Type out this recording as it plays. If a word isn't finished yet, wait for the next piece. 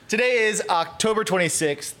Today is October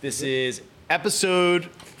 26th. This is episode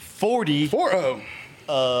 40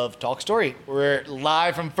 of Talk Story. We're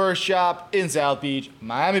live from First Shop in South Beach,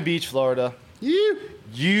 Miami Beach, Florida.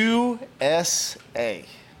 USA.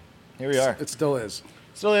 Here we are. It still is.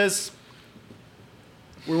 Still is.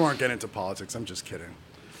 We weren't getting into politics. I'm just kidding.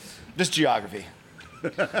 Just geography.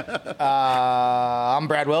 I'm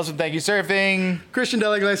Brad Wells from Thank You Surfing. Christian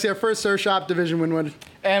Dela Iglesia, First Surf Shop, Division Wynwood.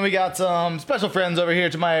 And we got some special friends over here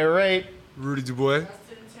to my right. Rudy Dubois.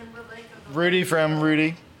 Rudy from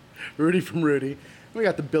Rudy. Rudy from Rudy. We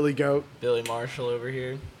got the Billy Goat. Billy Marshall over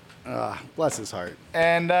here. Bless his heart.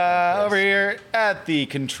 And over here at the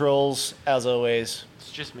controls, as always.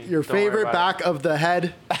 It's just me. Your Don't worry favorite about back of the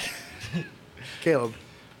head, Caleb.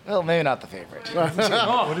 Well, maybe not the favorite. What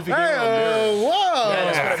if you Whoa!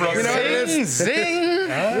 You know what it Zing, zing.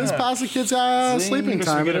 This past the kids' sleeping Just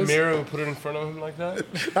time. get It a is. mirror and put it in front of him like that?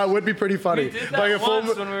 That would be pretty funny. We did that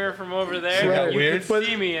once when we were from over there. Right. You Weird. could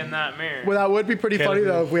see me in that mirror. Well, that would be pretty funny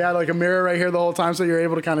though if we had like a mirror right here the whole time, so you're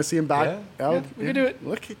able to kind of see him back. Yeah. That would- We could do it.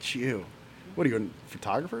 Look at you. What are you,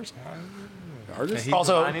 photographers? Artists?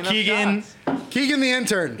 Also, Lining up Keegan shots. Keegan the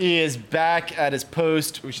intern. is back at his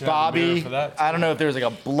post. We should have a mirror Bobby, for that, too. I don't know if there was like a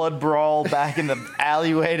blood brawl back in the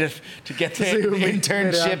alleyway to get the see who made it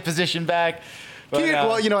internship out. position back. But, Keegan,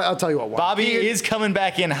 well, you know what? I'll tell you what. Bobby Keegan, is coming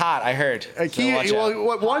back in hot, I heard. So Keegan, watch out. well,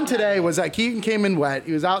 what won today was that Keegan came in wet.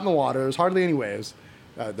 He was out in the water. There was hardly any waves.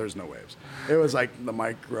 There's no waves. It was like the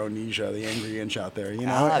Micronesia, the angry inch out there, you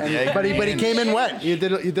know. Ah, the And- angry but he came in wet. He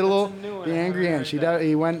did a little new one. the I angry haven't inch. heard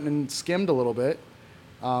He went and skimmed a little bit,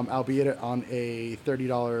 albeit on a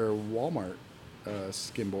 $30 Walmart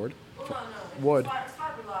skim board. Wood.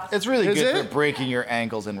 It's really Is good it? for breaking your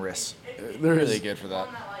ankles and wrists. There Really is good for that.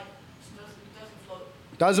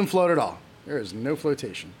 doesn't float at all. There is no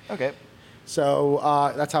flotation. Okay. So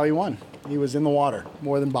that's how he won. He was in the water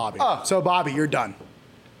more than Bobby. Oh. So Bobby, you're done.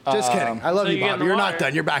 Just kidding. I love So you, you get in Bobby. the You're not water.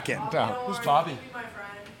 done. You're back in. Who's Bobby?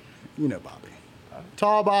 You know Bobby.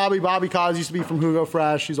 Tall Bobby. Bobby Cos used to be from Hugo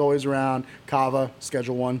Fresh. He's always around. Kava,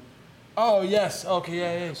 Schedule 1. Oh, yes. Okay,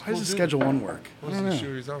 yeah. He's How cool does the dude. Schedule 1 work? Wasn't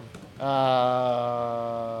sure he's on.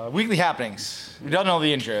 Weekly happenings. We don't know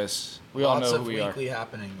the intros. We all Lots know of who we are. weekly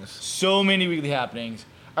happenings. So many weekly happenings.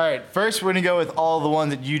 All right, first we're gonna go with all the ones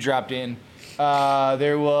that you dropped in.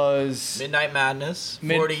 There was Midnight Madness,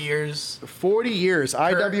 40 years. 40 years.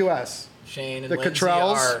 IWS. Shane and The Lindsay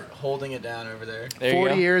Cottrells. are holding it down over there. there you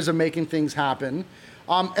 40 go. years of making things happen.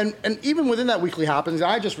 And even within that weekly happenings,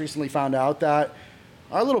 I just recently found out that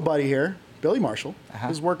our little buddy here, Billy Marshall,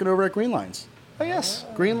 is working over at Green Lines. Oh yes.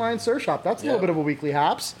 Green Line Surf Shop. That's a little Yeah. bit of a weekly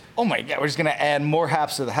haps. Oh my God, we're just gonna add more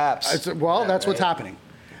haps to the haps. That's what's happening.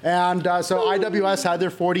 And so IWS had their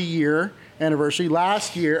 40-year anniversary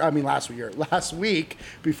last week.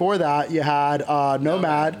 Before that, you had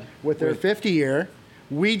Nomad with their 50-year.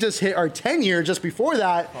 We just hit our 10-year just before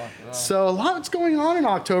that. So a lot's going on in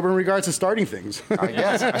October in regards to starting things. I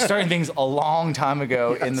guess I'm starting things a long time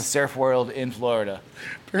ago in the surf world in Florida.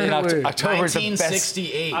 Apparently. October is the best.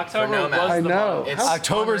 1968 October for Nomad. was I the know. month. It's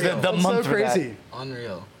October's the unreal. month so for that. crazy.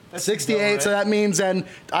 Unreal. 68, so that means then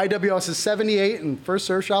IWS is 78 and first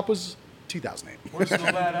surf shop was 2008. Where's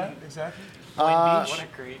Nomad at exactly? What a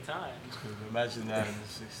great time. Imagine that in the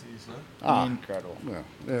 60s, huh? Incredible. Yeah,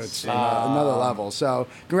 it's another level. So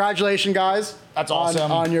congratulations, guys. That's on-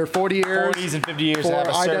 awesome. On your 40 years. 40s and 50 years for to have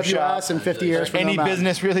a surf IWS shop. and 50 years for Any Nomad.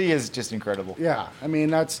 business really is just incredible. Yeah, I mean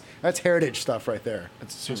that's heritage stuff right there,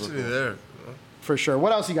 It's super City cool. there. for sure.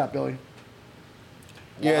 What else you got, Billy?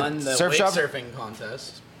 Yeah, Won the surf wake shop? surfing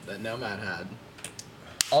contest that Nomad had.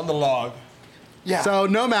 On the log. Yeah. So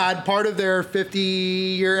Nomad, part of their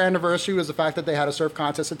 50-year anniversary was the fact that they had a surf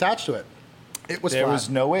contest attached to it. It was there flat. was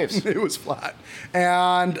no waves. It was flat,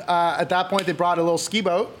 and at that point they brought a little ski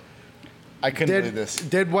boat. I couldn't believe this.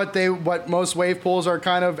 Did what most wave pools are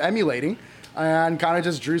kind of emulating, and kind of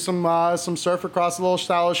just drew some surf across a little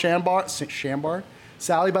shallow sandbar,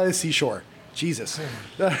 Sally by the seashore. Jesus,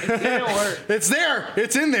 It didn't work. it's there,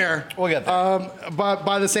 it's in there. We'll get there. But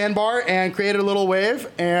by the sandbar and created a little wave,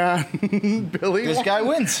 and Billy This guy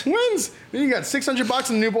wins. Wins. You got $600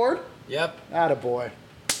 in the new board. Yep. Attaboy.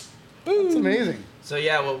 That's amazing. So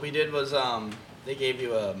yeah, what we did was they gave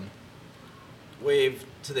you a wave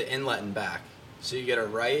to the inlet and back. So you get a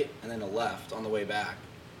right and then a left on the way back.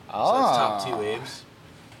 So that's top two waves.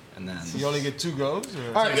 And then You only get 2 goes? Or?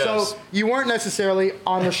 All right, Two goes. so you weren't necessarily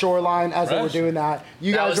on the shoreline as they were Right. doing that.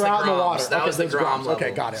 You That guys was were the out in the Groms. water. That was the those Grom Groms. level.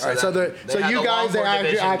 Okay, got it. All right, that- so they had you the guys longboard are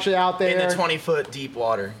division actually out there. in the 20-foot deep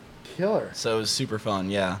water. Killer. So it was super fun,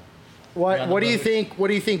 yeah. What do you think? What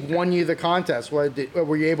do you think won you the contest? Were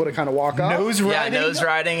you able to kind of walk up? Nose Yeah, riding. nose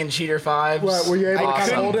riding and cheater fives. Were you able to kind of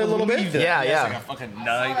couldn't hold it a little bit? believe that. Yeah, It's like yeah. a fucking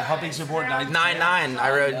 9. How big's your board? 9. 9-9. I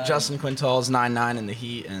rode Justin Quintal's 9-9 in the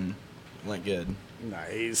heat and went good.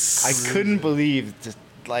 Nice. I couldn't believe just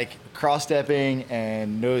like cross stepping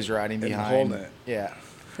and nose riding behind. holding it. Yeah,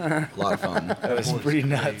 A lot of fun. that was pretty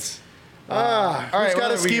nuts. Who's right, got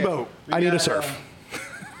what a do we ski got? boat? I need a surf.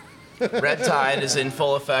 Red Tide is in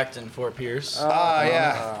full effect in Fort Pierce.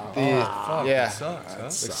 Yeah, yeah. Sucks, huh?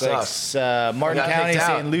 Sucks. Martin got County, kicked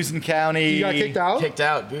out. St. Lucie County. You got kicked out? Kicked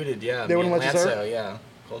out, booted, yeah. They wouldn't Me let and you surf? Lanzo, yeah.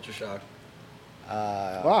 Culture shock.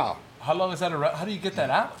 Wow. How long is that? How do you get that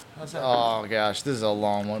out? How's that? Oh gosh, this is a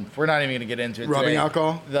long one. We're not even gonna get into it. Rubbing today.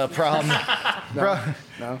 alcohol? The problem.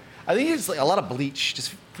 No. I think it's like a lot of bleach.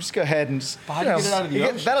 Just go ahead and just. But how do you get it out of the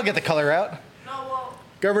ocean? That'll get the color out.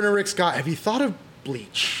 Governor Rick Scott, have you thought of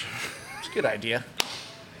bleach? It's a good idea.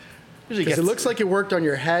 Usually Because gets, it looks like it worked on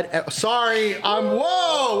your head. Sorry,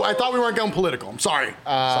 whoa! I thought we weren't going political. I'm sorry.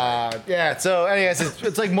 yeah. So anyways,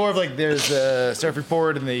 it's like more of like there's the surf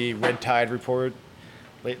report and the red tide report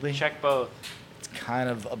lately. Check both, It's kind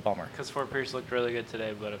of a bummer. because Fort Pierce looked really good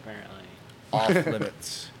today, but apparently. Off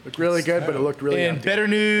limits. Looked really good, but it looked really In empty. better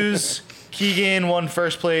news, Keegan won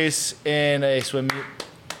first place in a swim meet.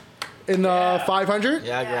 In the 500?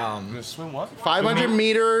 Yeah, You gonna swim what? 500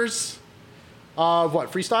 meters of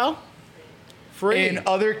what? Freestyle? Free. In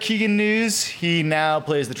other Keegan news, he now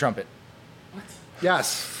plays the trumpet.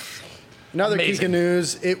 Yes. Another Amazing. Keegan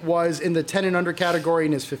news. It was in the 10 and under category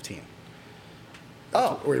and is 15.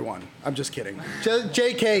 Oh. Where he won. I'm just kidding.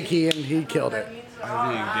 JK Keegan, he killed it.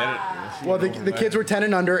 I didn't get it. Well, the kids were 10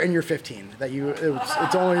 and under, and you're 15.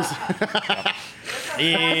 It's always.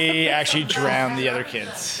 He actually drowned the other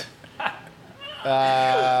kids.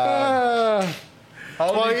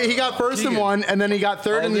 Well, he got first in Keegan. one, and then he got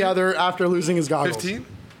third in the other after losing his goggles. 15?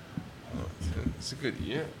 Oh, it's a good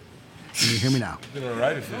year. Can you hear me now? Been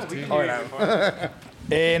alright at 15.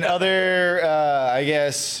 In other, I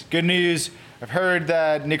guess, good news, I've heard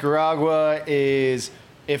that Nicaragua is,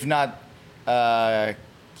 if not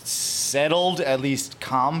settled, at least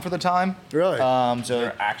calm for the time. Really? So,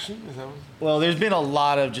 Your action? Is that what? well, there's been a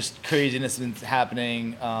lot of just craziness that's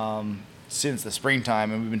happening since the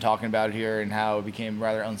springtime, and we've been talking about it here and how it became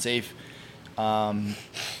rather unsafe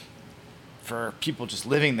for people just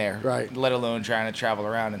living there, Right. let alone trying to travel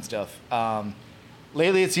around and stuff.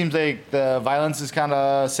 Lately, it seems like the violence has kind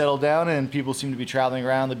of settled down, and people seem to be traveling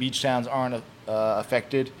around. The beach towns aren't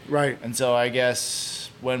affected, Right. And so I guess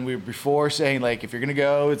when we were before saying like if you're gonna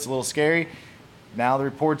go, it's a little scary. Now the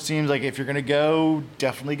report seems like if you're gonna go,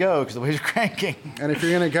 definitely go because the waves are cranking. And if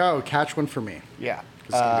you're going to go, catch one for me. Yeah.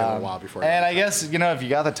 It's going to be a little while before. And I guess if you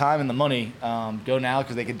got the time and the money, go now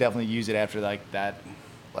because they could definitely use it after like that,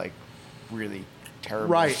 like really terrible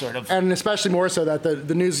Right. sort of. And especially more so that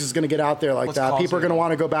the news is going to get out there like What's that. People causing are going to it?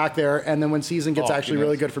 want to go back there. And then when season gets Oh, actually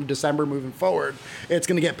really goodness. good from December moving forward, it's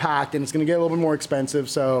going to get packed and it's going to get a little bit more expensive.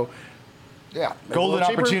 So, yeah, a golden little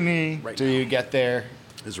cheaper opportunity right to get there.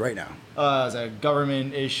 is right now. As a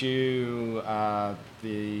government issue,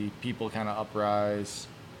 the people kind of uprise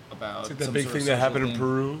about It's like that some big sort of thing that happened in social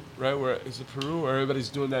Peru, right? Where is it Peru? Where everybody's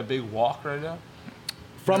doing that big walk right now?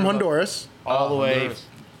 From Honduras. all the way. Honduras.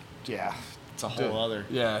 Yeah, it's a whole other.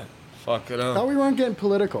 Yeah. Fuck it I up. thought we weren't getting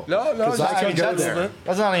political. No, 'Cause just I I could mean, go that's, there.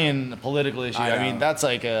 that's not even a political issue. I I, mean, know. that's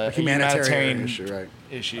like a Humanitarian issue, right?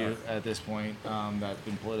 issue at this point that's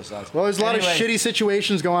been politicized. Well, there's a lot of Anyway, shitty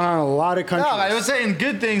situations going on in a lot of countries. No, I was saying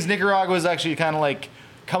good things. Nicaragua is actually kind of like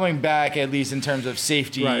coming back, at least in terms of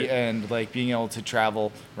safety Right. and like being able to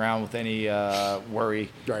travel around with any worry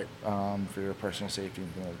Right. for your personal safety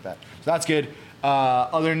and things like that. So that's good.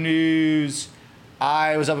 Other news.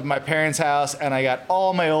 I was up at my parents' house and I got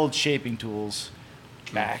all my old shaping tools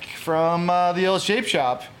back from the old shape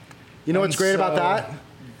shop. You know what's And great about so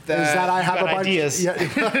that? Is that I you've have got a bunch. ideas. Yeah,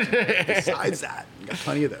 besides that, I got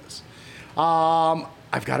plenty of those.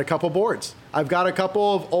 I've got a couple boards. I've got a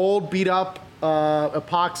couple of old, beat up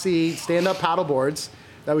epoxy stand-up paddle boards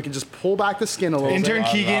that we can just pull back the skin a little Intern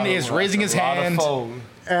bit, Keegan is raising his hand.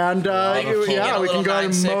 and yeah, we can go ahead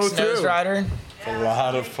and mow nose through. rider. A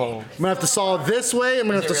lot of foam. I'm gonna have to saw it this way. I'm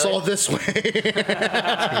gonna have to it saw really? it this way.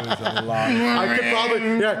 A lot. I could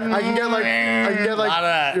probably, yeah, I can get like, Lot of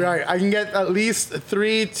that. right. I can get at least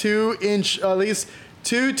 3 2-inch, at least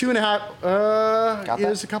 2.5. that?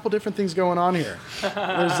 There's a couple different things going on here.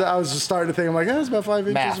 I was just starting to think, I'm like, it's about 5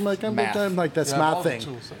 inches. Math. I'm like, Math. I'm like, that's Yeah, math all the thing.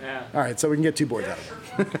 tools. Yeah. All right, so we can get 2 boards out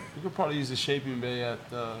of it. You could probably use the shaping bay at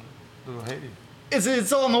Little Haiti.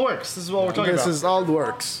 It's all in the works. This is what we're talking This about. is all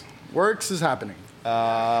works. Works is happening.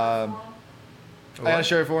 I got a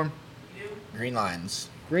shirt for him. Green Lines.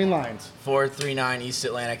 Green Lines. 439 East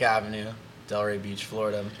Atlantic Avenue, Delray Beach,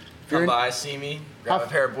 Florida. you're Come in- by, see me, grab How- a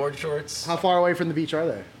pair of board shorts. How far away from the beach are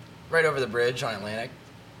they? Right over the bridge on Atlantic.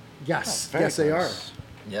 Yes. Very Yes, they close.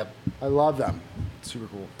 Yep. are. I love them. Super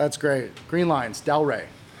cool. That's great. Green Lines, Delray.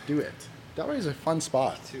 Do it. Delray is a fun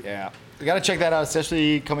spot. Yeah. We got to check that out,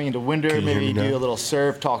 especially coming into winter. you hear Maybe me do now? a little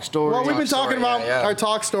surf, talk stories. Well, we've been talking story, about yeah. our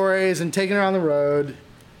talk stories and taking it on the road.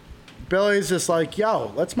 Billy's just like,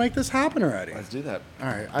 yo, let's make this happen already. Let's do that. All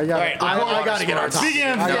right, I got All right, I got to get our top. Speaking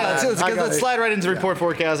of, I yeah, gotta- let's I gotta- slide right into report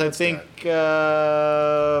forecast. I think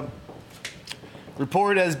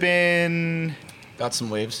report has been. Got some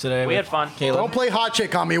waves today. We with had fun. Caleb. Don't play hot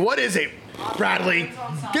chick on me. What is it, Bradley?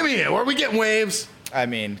 Give me it. Where are we getting waves? I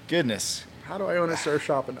mean, goodness. How do I own a surf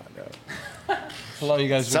shop and not know? How long you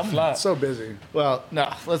guys been flat? So busy. Well,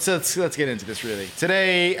 no. Let's get into this really.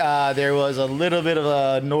 Today there was a little bit of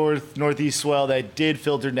a northeast swell that did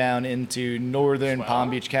filter down into northern Swell? Palm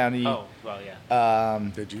Beach County. Oh, well, yeah.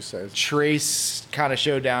 Did you say? Trace kind of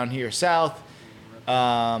showed down here south.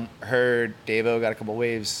 Heard Davo got a couple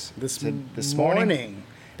waves This morning.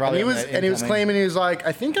 Probably and on he was the and he was incoming. claiming he was like,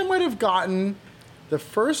 I think I might have gotten the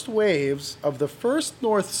first waves of the first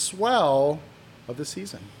north swell of the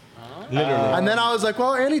season. Literally. And then I was like,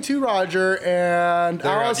 well, Andy too, Roger, and They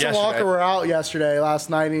were out Allison yesterday. Walker were out yesterday, last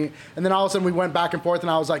night. And then all of a sudden we went back and forth, and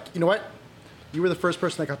I was like, you know what? You were the first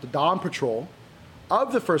person that got the dawn patrol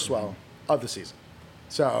of the first swell of the season.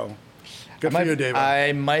 So, good for you, David.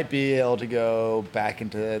 I might be able to go back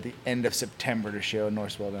into the end of September to show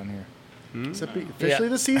North swell down here. Is it officially Yeah.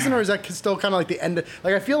 the season, or is that still kind of like the end?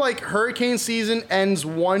 Like, I feel like hurricane season ends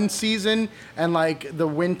one season, and like the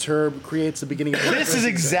winter creates the beginning of the This is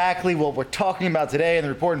exactly what we're talking about today in the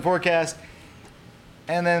report and forecast,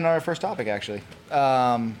 and then our first topic actually.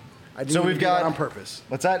 I didn't so even we've do that got- on purpose.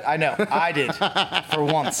 What's that? I know. I did for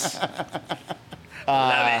once.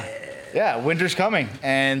 Yeah, winter's coming,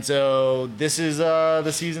 and so this is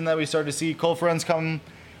the season that we start to see cold fronts come,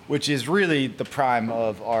 which is really the prime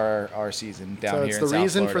of our season down So here it's in the South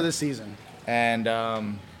reason Florida. for the season.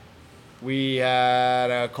 And we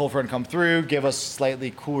had a cold front come through, give us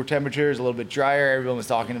slightly cooler temperatures, a little bit drier. Everyone was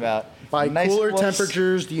talking about By nice cooler it was.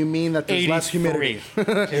 temperatures, do you mean that there's less 83. humidity? It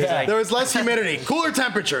was like, There was less humidity. Cooler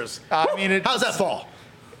temperatures. I mean, How's that fall?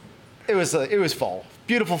 It was fall,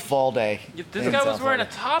 beautiful fall day. This in guy was South wearing a Florida.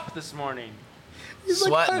 top this morning. He's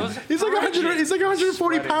Sweating. like, he's like 100. He's like 140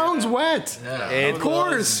 Sweating pounds it out. wet. It Of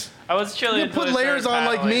course. I was chilly You until put I layers started on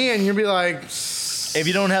like paddling. me, and you'd be like, If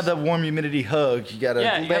you don't have that warm humidity hug, you got to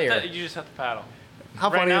Yeah, layer. you just have to paddle. how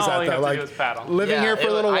Right funny now, is all that you though? have to Like do is paddle. living Yeah, here for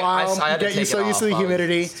a little I while, had to get you take so it used to the off.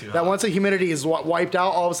 humidity It's too that hot. once the humidity is wiped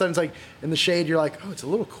out, all of a sudden it's like in the shade, you're like, oh, it's a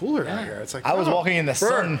little cooler out here. It's like I was oh, walking in the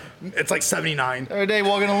sun It's like 79. the other day,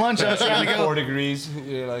 walking to lunch. I was trying to 4 go. degrees.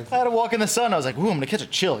 You're like, I had to walk in the sun. I was like, "Ooh, I'm gonna catch a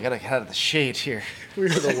chill. I gotta get out of the shade here." We're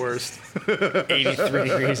the worst. 83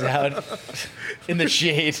 degrees out in the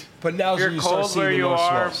shade. but now's You're when you start cold seeing where the you north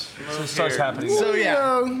are, swells. So move it starts here. happening. So yeah.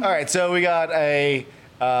 Yeah. All right. So we got a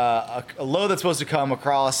low that's supposed to come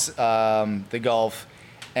across the Gulf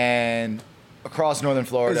and across northern Is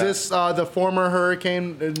Florida. this the former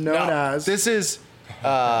hurricane known as? This is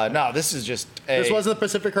no. This is just a. This wasn't the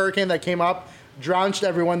Pacific hurricane that came up, drenched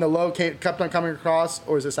everyone. The low kept on coming across,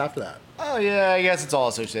 or is this after that? Oh yeah. I guess it's all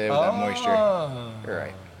associated with that moisture. Oh, You're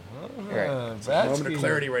right. You're right. that's Moment of good.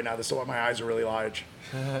 clarity right now. This is why my eyes are really large.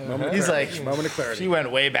 Moment of He's clarity. like, moment of clarity. He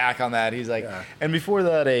went way back on that. He's like, Yeah. and before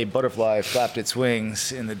that, a butterfly flapped its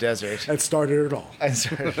wings in the desert. That started it all. And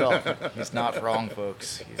started it off. He's not wrong,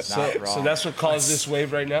 folks. He's not wrong. So that's what caused this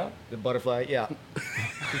wave right now? the butterfly, yeah.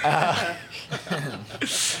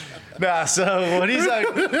 Nah, so what he's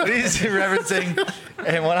referencing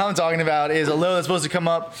and what I'm talking about is a low that's supposed to come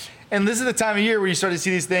up. And this is the time of year where you start to see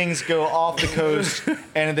these things go off the coast,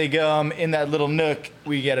 and if they go in that little nook,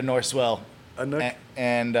 we get a north swell. A nook?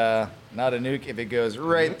 And not a nuke. If it goes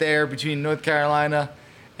right there between North Carolina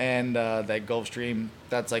and that Gulf Stream,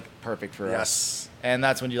 that's like perfect for Yes. us. And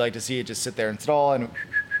that's when you like to see it just sit there and stall and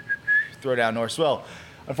throw down north swell.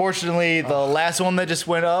 Unfortunately, the last one that just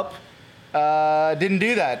went up didn't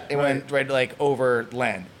do that. It went right like over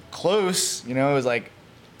land. Close, it was like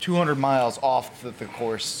 200 miles off the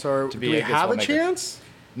course So to do be we a good have a swell maker. chance?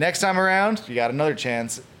 Next time around, you got another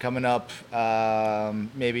chance coming up,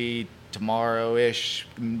 maybe tomorrow-ish.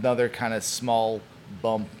 Another kind of small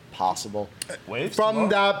bump possible. Waves? From tomorrow?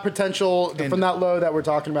 that potential, And- from that low that we're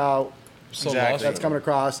talking about, So Exactly. lost. that's coming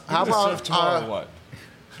across. How How about about tomorrow? What?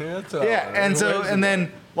 Yeah, and so and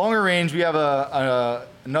then longer range, we have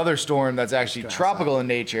another storm that's actually tropical in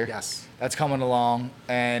nature. Yes. That's coming along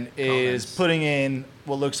and is putting in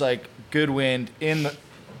what looks like good wind in the.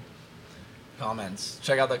 Comments.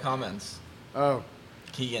 Check out the comments. Oh.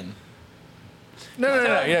 Keegan. No.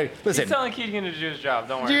 Yeah, listen. He's telling Keegan to do his job.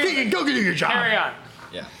 Don't worry. Keegan, go do your job. Carry on.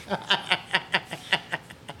 Yeah.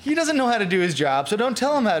 He doesn't know how to do his job, so don't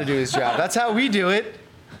tell him how to do his job. That's how we do it.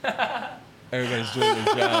 Everybody's doing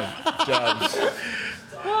their jobs.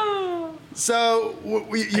 So you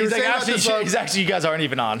were He's like, saying about this, he's actually, you guys aren't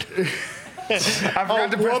even on. I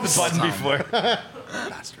forgot to press the button before.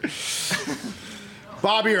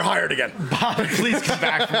 Bobby, you're hired again. Bob, please come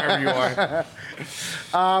back from wherever you are.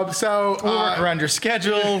 So We'll work around your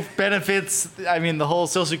schedule, benefits. I mean, the whole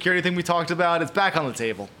Social Security thing we talked about, it's back on the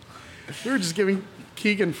table. we were just giving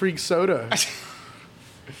Keegan freak soda.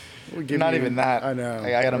 We'll give Not you- even that. I know. I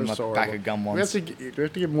got him We're a so pack horrible. of gum We have, once. to, we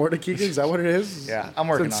have to give more to Keegan? Is that what it is? Yeah, I'm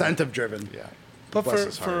working on it. It's incentive driven. Yeah. But Bless for,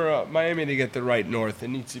 his for Miami to get the right north, it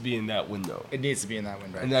needs to be in that window. It needs to be in that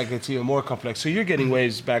window. And that gets even more complex. So you're getting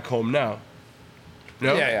waves back home now.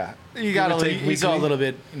 No? Yeah. You got or take we saw a weekly? little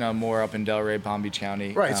bit, more up in Delray, Palm Beach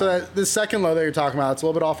County. Right, so that, the second low that you're talking about, it's a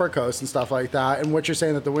little bit off our coast and stuff like that. And what you're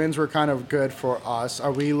saying that the winds were kind of good for us.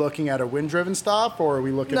 Are we looking at a wind-driven stop, or are we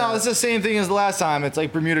looking No, at... it's the same thing as the last time. It's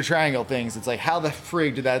like Bermuda Triangle things. It's like, how the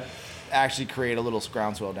frig did that actually create a little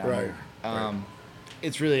groundswell down Right, here?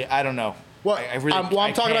 It's really, I don't know. Well, I really, I'm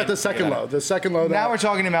talking can't about the figure second that low. out. The second low. Now that- we're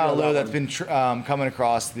talking about a Yeah, low that that's one. been coming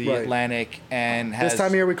across the Right. Atlantic and has. This time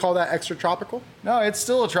of year we call that extra tropical. No, it's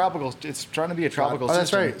still a tropical. It's trying to be a tropical Oh, that's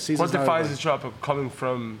system. right. Season's What not defines over. a tropical coming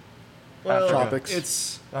from Well, Tropics.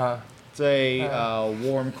 It's uh, a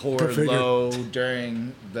warm core Go figure. low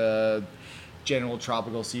during the general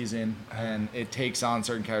tropical season, and it takes on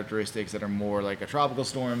certain characteristics that are more like a tropical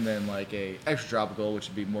storm than like a extratropical, which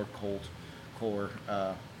would be more cold core.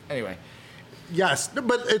 Anyway, Yes,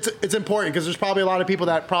 but it's important because there's probably a lot of people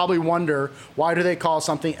that probably wonder why do they call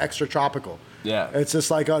something extra tropical. Yeah. It's just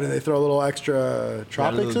like, oh, do they throw a little extra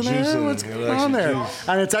tropics little in juice there? in What's it, a going little on extra there? juice.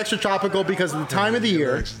 And it's extra tropical because of the time of the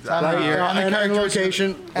year, time of the year, and the and characteristics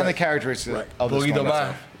location. and the Right. characteristics Right. of the Boogie storm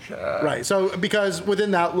Doma. itself. Right. So because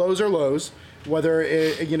within that, lows are lows, whether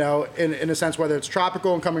it, in a sense, whether it's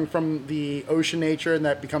tropical and coming from the ocean nature and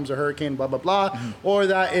that becomes a hurricane, blah blah blah, or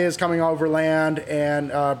that is coming over land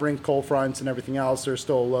and brings cold fronts and everything else. There's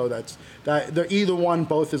still a low. Either one,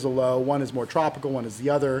 both is a low. One is more tropical. One is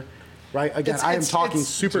the other. Right. Again, I am talking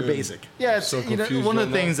super basic. Yeah, it's So confused one of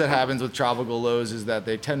right the things now. that happens with tropical lows is that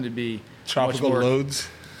they tend to be tropical loads.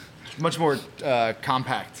 much more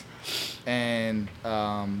compact, and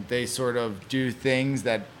they sort of do things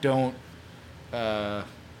that don't, I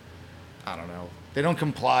don't know, they don't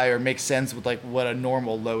comply or make sense with like what a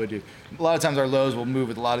normal low would do. A lot of times our lows will move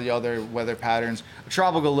with a lot of the other weather patterns. A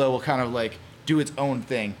tropical low will kind of like do its own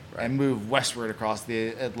thing and move westward across the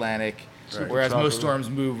Atlantic. Right. Whereas most Tropical. storms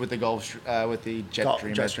move with the with the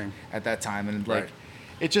jet stream, At that time, and like Right.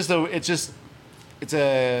 it's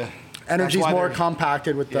a Energy's that's why more they're-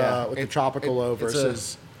 compacted with the it- tropical low it's a-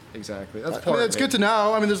 versus. exactly. That's I part mean, of it's it. good to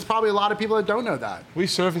know. I mean, there's probably a lot of people that don't know that. We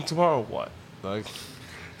surfing tomorrow? or What? Like,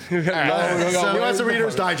 we got right, we got so- He wants the waves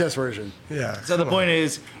Reader's tomorrow. Digest version. Yeah. So the point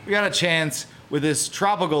is, we got a chance with this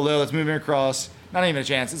tropical low that's moving across. Not even a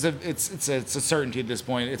chance. It's a certainty at this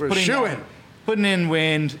point. It's We're shooing. putting in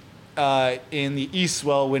wind in the east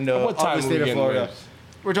swell window At what of time the are we state of getting Florida. waves?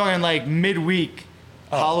 We're talking like midweek,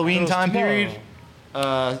 Halloween those time tomorrow. period,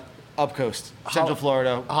 up coast, Central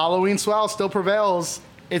Florida. Halloween swell still prevails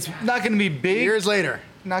It's not going to be big. years later.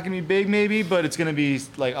 Not going to be big, maybe, but it's going to be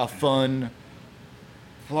like a fun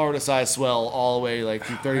Florida-sized swell all the way like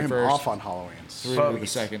through I'm 31st off on Halloweens. through Fuck. the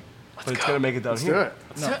second. But it's gonna make it down Let's here. do it.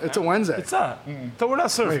 It's a Wednesday. It's not. So we're not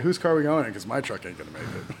surfing. Wait, whose car are we going in? Because my truck ain't gonna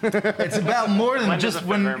make it. It's about more than When does just the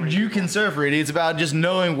when February you begin? can surf, really. It's about just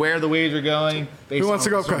knowing where the waves are going. Who wants to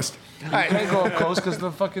go up coast? All I right, can't go up coast because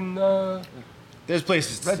the fucking there's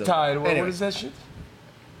places. to red still- tide. What Anyway, is that shit?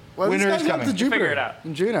 Well, Winter this is guy's up coming. to Jupiter Figure it out.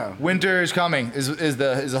 and Juno. Winter is coming. Is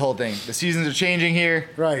the whole thing. The seasons are changing here.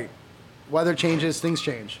 Right. Weather changes, things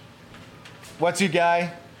change. What's you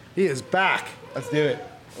guy? He is back. Let's do it.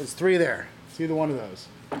 There's three there. It's either one of those.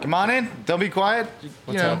 Come on in. Don't be quiet.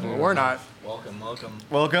 You know, happening? We're not. Welcome.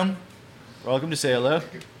 welcome. Welcome to say hello.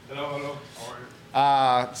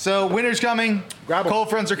 So winter's coming. Grab 'em. Cold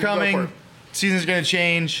fronts are You go for coming. it. Seasons are going to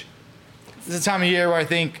change. This is a time of year where I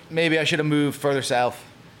think maybe I should have moved further south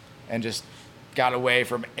and just got away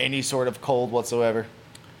from any sort of cold whatsoever.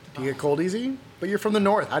 Do you get cold easy? But you're from the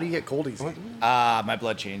north. How do you get cold easy? My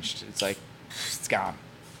blood changed. It's like, it's gone.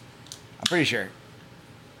 I'm pretty sure.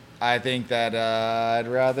 I think that I'd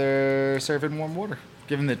rather surf in warm water,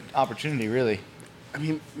 given the opportunity, really. I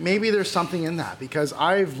mean, maybe there's something in that because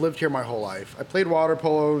I've lived here my whole life. I played water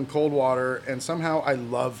polo in cold water, and somehow I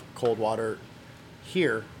love cold water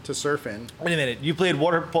here to surf in. Wait a minute. You played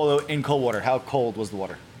water polo in cold water. How cold was the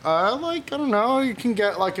water? Like, I don't know, you can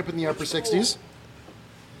get like up in the upper 60s.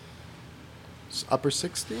 Upper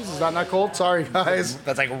 60s? Is that not cold? Sorry, guys.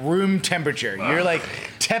 That's like room temperature. You're like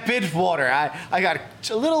tepid water. I got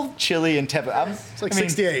a little chilly and tepid. It's like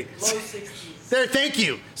 68. Low 60s. There, thank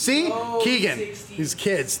you. See? Low Keegan, 60s. these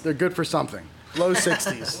kids, they're good for something. Low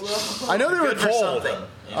 60s. I know they were Good for cold. something.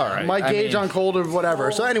 All right. My I gauge mean, on cold or whatever.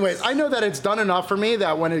 So anyways, I know that it's done enough for me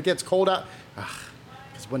that when it gets cold out,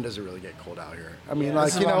 because when does it really get cold out here? I mean, like,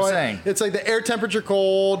 This is you what know I'm what? saying. It's like the air temperature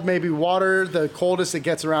cold, maybe water. The coldest it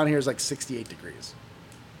gets around here is like 68 degrees.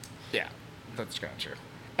 Yeah, that's kind of true.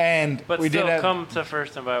 And But we still, did have. come to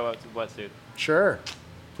First and buy a wetsuit. Sure.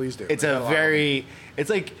 Please do. It's We got a lot of them. very. It's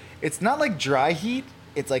like it's not like dry heat.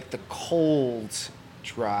 It's like the cold,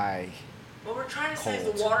 dry. What we're trying to say is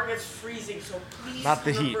Cold. the water gets freezing, so please. Not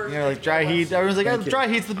the heat. remember You know, to like dry get heat. wetsuit. Everyone's like, Thank oh, you. dry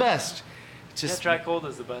heat's the best. It's Yeah, just dry cold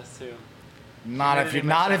is the best too. not if you're a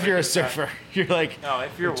Everything's dry. surfer. You're like, No,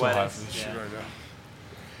 if you're Too wet, hot it's, for this shit yeah. right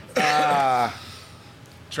now.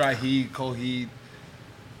 Dry heat,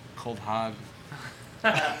 cold hot.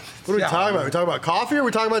 What are we talking about? We talking about coffee or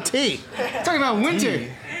we talking about tea? talking about winter.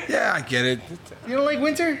 Yeah, I get it. You don't like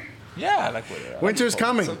winter? Yeah, I like winter. Winter's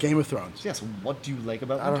coming. Game of Thrones. Yes. What do you like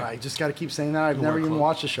about I don't know. I just got to keep saying that. I've never even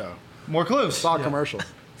watched the show. More clothes. Saw commercials.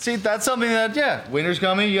 See, that's something that winter's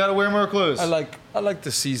coming. You gotta wear more clothes. I like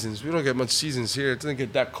the seasons. We don't get much seasons here. It doesn't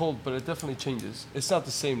get that cold, but it definitely changes. It's not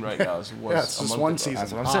the same right now as it was. Yeah, it's a just month one ago. season.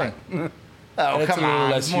 That's what I'm saying. And Oh, it's come a little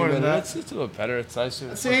on. less It's more than humid. that. It's a little better. It's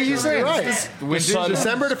nicer. See, you're saying Right. it's The winter's sun,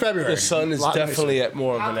 December to February. the sun is Lot nicer. definitely at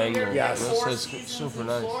more of How an come angle. there Yes. are You know, four so it's seasons super in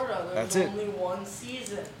nice. Florida? There's That's it. only one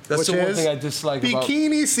season. That's Which the one is thing I dislike about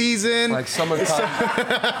Bikini season. like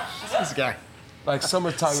summertime. this guy. Like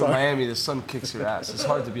summertime in Sorry. Miami, the sun kicks your ass. It's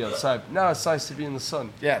hard to be outside. Now it's nice to be in the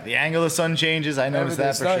sun. Yeah, the angle of the sun changes. I noticed that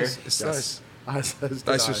It's for nice. sure. It's Yes. nice.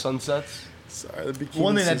 Nicer sunsets. Sorry, the bikini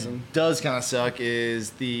One thing season. that does kind of suck is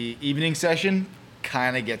the evening session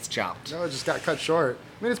kind of gets chopped. No, it just got cut short.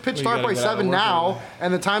 I mean, it's pitch Well, you dark gotta by get out of 7 work now, early.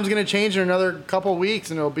 and the time's going to change in another couple weeks,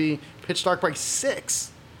 and it'll be pitch dark by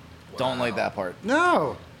 6. Don't like that part.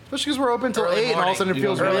 No. Especially because we're open till Early 8, and all of a sudden it You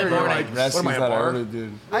feels don't weird. get You're up like, early. what am I, a not bar? early,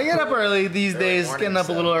 dude. I get up early these days, morning, getting up a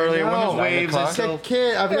so- little earlier. When No. there's waves, I o'clock? still.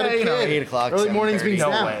 Kid, I've got a Yeah, kid. you know, 8 o'clock, Early mornings means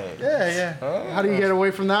 7:30. No nap. way. Yeah, yeah. How do you get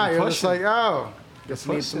away from that? You're just pushing. like, oh, guess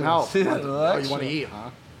you need some help. Yeah, Oh, you want to eat, huh?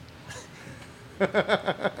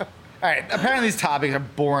 All right. Apparently, these topics are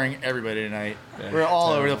boring everybody tonight. We're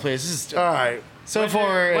all over the place. This is All right. so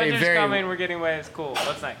far a Winter's very coming. We're getting waves. Cool.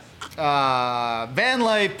 What's next? van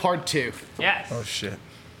life part 2. Yes. Oh shit.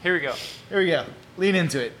 Here we go. Here we go. Lean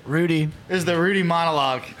into it. Rudy. This is the Rudy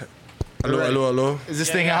monologue. Hello. Is this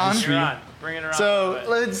Yeah, thing yeah, on? You're on. Bring it around. So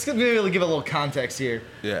let's maybe give a little context here.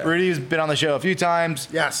 Yeah. Rudy's been on the show a few times.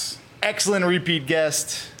 Yes. Excellent repeat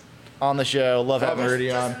guest on the show. Love having Rudy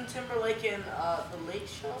on. Justin Timberlake in the Late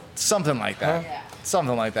Show. Something like that. Yeah.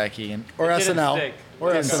 Something like that, Keegan. Or It didn't SNL. stick.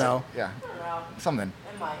 Or Didn't SNL. Yeah, I don't know. something.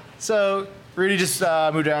 It might. So Rudy just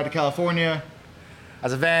moved out to California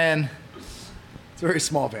as a van. It's a very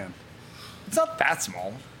small van. It's not that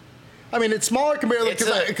small. I mean, it's smaller compared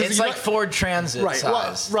to It's like Ford Transit Right,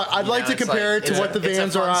 size. right. I'd You like know, to it's compare it to it's what the it's a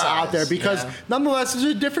vans are fun out there size, because you know? nonetheless, there's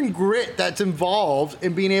a different grit that's involved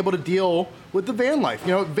in being able to deal with the van life.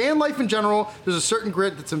 You know, van life in general, there's a certain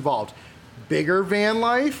grit that's involved. Bigger van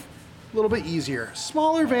life, a little bit easier.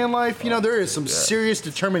 Smaller van life, you know, there is some serious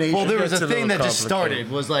determination. Well, there was gets a a thing that little just complicated.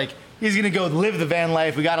 started. Was like he's gonna go live the van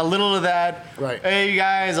life. We got a little of that. Right. Hey, you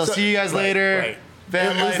guys. I'll So- see you guys right, later. right. Van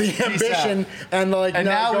It was life. the peace ambition, out. and like And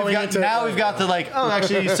now going we've got into we've got the like. Oh,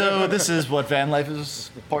 actually, so this is what van life is.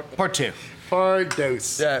 Part 2. hard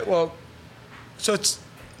dose. Yeah. Well, so it's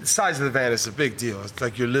the size of the van is a big deal. It's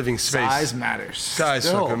like your living space. Size matters. Size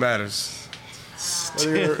Still. fucking matters.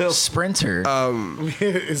 Sprinter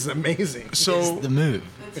is amazing. So the move.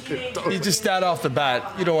 The teenager you just start off the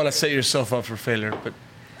bat. You don't want to set yourself up for failure, but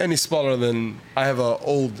any smaller than I have a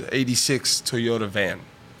old '86 Toyota van.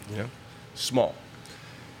 You know, small.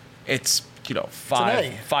 It's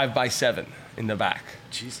A. five by 7 in the back.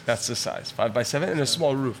 Jesus. That's the size, 5 by 7 and a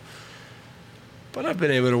small roof. But I've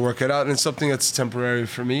been able to work it out, and it's something that's temporary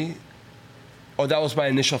for me. Oh, that was my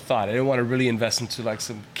initial thought. I didn't want to really invest into like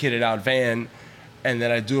some kitted out van, and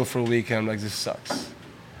then I do it for a week, and I'm like, this sucks.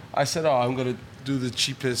 I said, oh, I'm gonna do the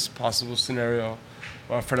cheapest possible scenario.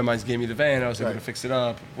 Well, a friend of mine gave me the van. I was able Right. to fix it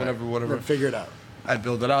up, whatever. Then figure it out. I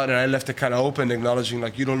built it out, and I left it kind of open, acknowledging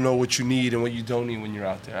like you don't know what you need and what you don't need when you're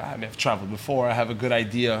out there. I mean, I've traveled before. I have a good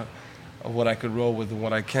idea of what I could roll with and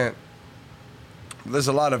what I can't. There's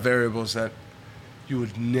a lot of variables that you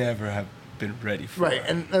would never have been ready for. Right,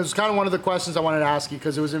 and it was kind of one of the questions I wanted to ask you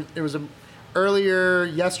because it was earlier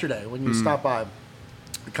yesterday when you stopped by.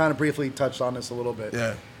 We kind of briefly touched on this a little bit.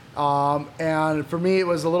 Yeah. And for me, it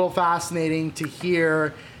was a little fascinating to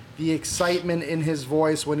hear the excitement in his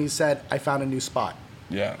voice when he said, "I found a new spot."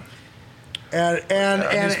 Yeah. And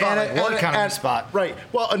new spot, like what kind of new spot? Right.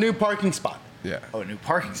 Well, a new parking spot. Yeah. Oh, a new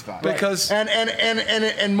parking spot. Because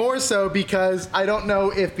And more so because I don't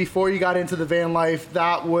know if before you got into the van life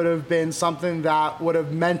that would have been something that would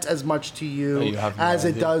have meant as much to you you have no as it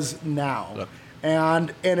idea. does now. Look.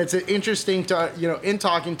 And it's interesting to in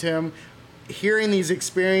talking to him, hearing these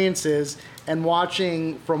experiences and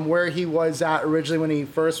watching from where he was at originally when he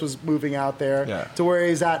first was moving out there Yeah. to where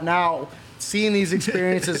he's at now, seeing these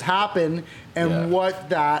experiences happen and Yeah. what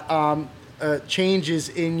that changes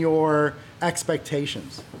in your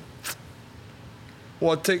expectations.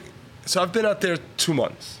 well, so I've been out there 2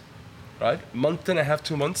 months, right? Month and a half,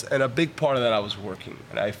 2 months, and a big part of that I was working,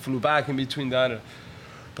 and I flew back in between that.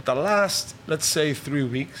 But the last, let's say, 3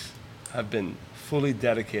 weeks, have been fully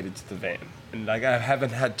dedicated to the van, and like I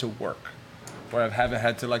haven't had to work, or I haven't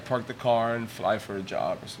had to like park the car and fly for a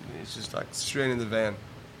job or something. It's just like straight in the van,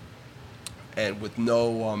 and with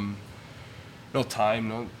no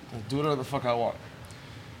time, do whatever the fuck I want.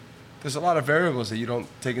 There's a lot of variables that you don't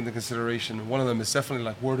take into consideration. One of them is definitely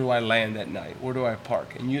like, where do I land at night? Where do I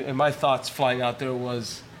park? And my thoughts flying out there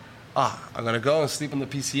was, I'm gonna go and sleep on the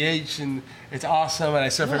PCH, and it's awesome, and I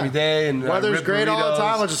surf every day, and I Weather's rip great all the burritos.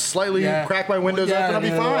 time. I'll just slightly Yeah. crack my windows Yeah, up and I'll be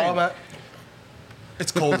you know, all fine. that.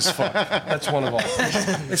 It's cold as fuck. That's one of them.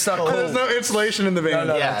 It's not cold. There's no insulation in the van.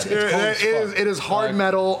 No, Yeah, it's it's cold as fuck. It is hard Like,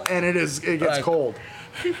 metal and it gets Like- cold.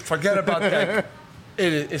 Forget about that.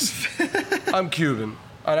 I'm Cuban,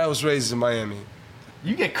 and I was raised in Miami.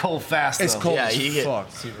 You get cold fast, It's though. cold Yeah, as you get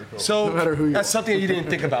fuck. super cold. So No matter who you that's are. something that you didn't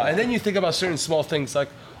think about. And then you think about certain small things like,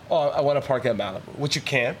 I want to park at Malibu, which you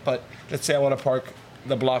can't, but let's say I want to park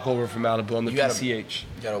the block over from Malibu on the You gotta- PCH.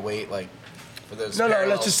 You gotta wait like for those. No, parallel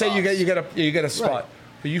let's just say you spots. get a spot. Right.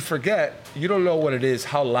 But you forget, you don't know what it is,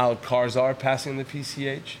 how loud cars are passing the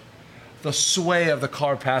PCH. The sway of the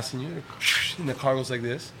car passing you, and the car goes like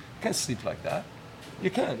this. You can't sleep like that. You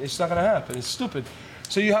can't. It's not going to happen. It's stupid.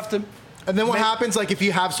 So you have to. And then what happens, like, if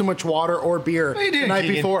you have so much water or beer are you doing, the night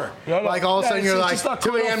Keegan? before? No, Like, all of a sudden it's you're just like, not 2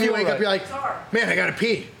 cool, a.m., you feel wake up, right. you're like, man, I gotta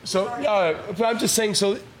pee. So yeah, but I'm just saying.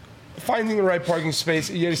 So finding the right parking space,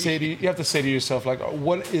 you have to say to yourself, like,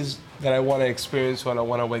 what is that I want to experience when I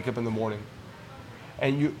want to wake up in the morning?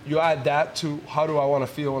 And you add that to how do I want to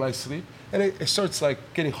feel when I sleep, and it starts like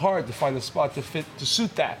getting hard to find a spot to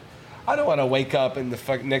suit that. I don't want to wake up in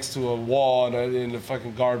next to a wall and in the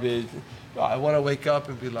fucking garbage. No, I want to wake up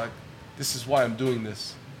and be like, this is why I'm doing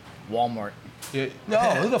this. Walmart. Yeah, no,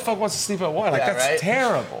 who the fuck wants to sleep at Walmart? Like Yeah, that's right?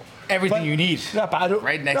 terrible. Everything you need. No, but I don't,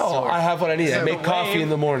 Right next no, door. I have what I need. I make coffee in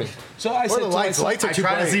the morning. So I said the to lights? myself, Lights are I too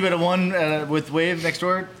tried to bright. sleep at a one with Wave next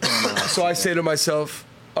door. so I say to myself,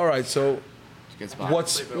 all right, so Good spot.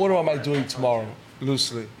 what am I doing tomorrow?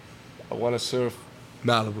 Loosely, I want to surf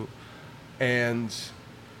Malibu, and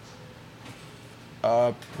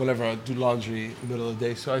whenever I do laundry in the middle of the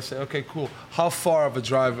day. So I say, okay, cool. How far of a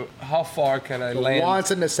drive? How far can I land?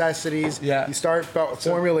 Wants and necessities. Yeah. You start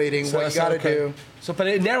formulating So I what you said, gotta okay. do. So, but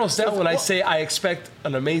it narrows down when I say I expect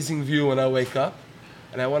an amazing view when I wake up,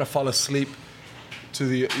 and I want to fall asleep to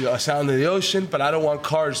the sound of the ocean, but I don't want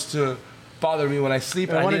cars to bother me when I sleep.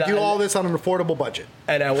 And I want to do all this. this on an affordable budget.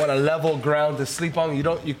 And I want a level ground to sleep on.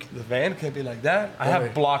 The van can't be like that. I have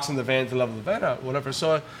Right. blocks in the van to level the van out, whatever.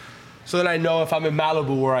 So then I know if I'm in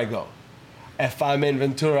Malibu where I go. If I'm in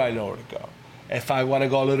Ventura, I know where to go. If I want to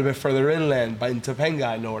go a little bit further inland, by in Topanga,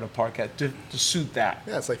 I know where to park at to suit that.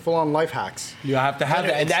 Yeah, it's like full on life hacks. You have to have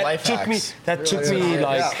that, and It's that life took me. hacks. That took Really me is.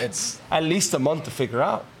 like Yeah, it's- at least a month to figure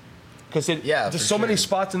out, because Yeah, there's for so many sure.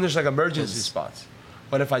 spots, and there's like emergency spots.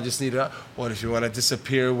 What if I just need a? What if you want to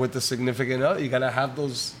disappear with the significant other? You gotta have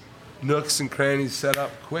those nooks and crannies set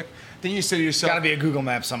up quick. Then you say to yourself, Gotta be a Google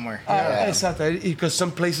map somewhere. It's not that, because some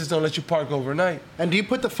places don't let you park overnight. And do you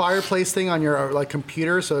put the fireplace thing on your like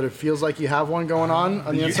computer so that it feels like you have one going on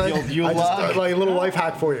the inside? you'll I just, love- like a little life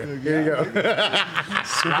hack for you. Here you go.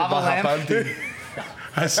 Lava lamp.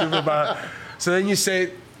 Super Baja. So then you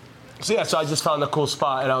say, so I just found a cool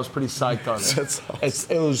spot and I was pretty psyched on it. That's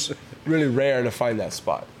awesome. It was really rare to find that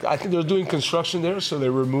spot. I think they're doing construction there, so they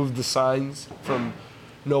removed the signs from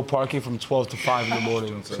no parking from 12 to 5 in the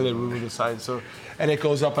morning. So they removed the signs. And it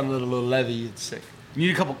goes up on a little levee. It's sick. You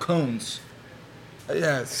need a couple cones.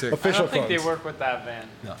 Yeah, it's sick. I Official don't think they phones. work with that van.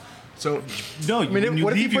 So No, I mean, when you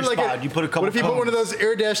what if you leave your put like spot, you put a couple what if you put one of cones. those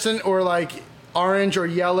iridescent or like orange or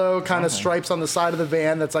yellow kind of stripes on the side of the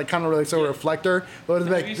van that's like kind of like a reflector. But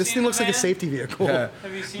Have you this seen thing the looks like a van? safety vehicle. Yeah,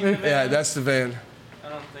 Have you seen the van? yeah, that's the van. I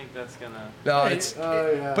don't think that's gonna. No, it's.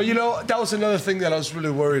 Oh, yeah. But you know, that was another thing that I was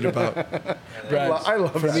really worried about. Brad, I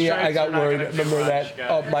love for that. me, I Stripes got are not worried. gonna do Remember much, that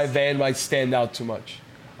guys. my van might stand out too much.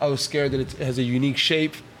 I was scared that it has a unique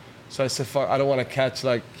shape, so I said, "Fuck, I don't want to catch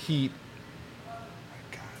like heat."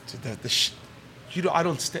 God, you know, I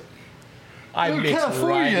don't stand. I You're in mix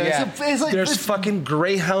California. right. Yeah. It's like There's it's- fucking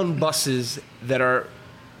Greyhound buses that are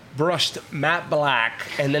brushed matte black,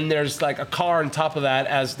 and then there's like a car on top of that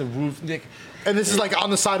as the roof. And this is like on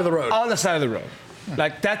the side of the road. On the side of the road.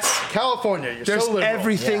 Like that's California, you're there's so liberal.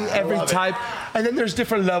 everything, Yeah, I every love it. type, and then there's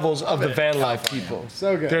different levels of the van life people.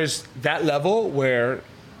 So good. There's that level where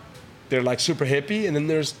they're like super hippie, and then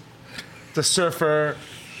there's the surfer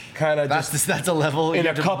kind of just That's a level in you a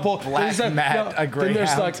have to couple. black there's like, mat, a then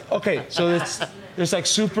there's Greyhound. like okay, so there's like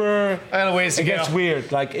super. I got a ways to It gets go.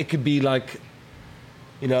 weird. Like it could be like,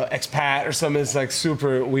 you know, expat or something. It's like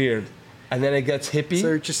super weird, and then it gets hippie.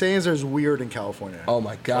 So what you're saying is there's weird in California. Oh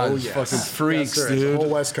my god, it's yes. fucking freaks, Yes, there is. dude. The whole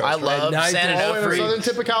West Coast. I right? love night, San there's all the way Enough from the freaks. southern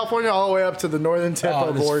tip of California all the way up to the northern tip Oh,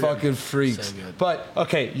 of this Oregon. fucking freaks. So good. But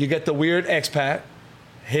okay, you get the weird expat,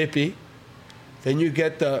 hippie, then you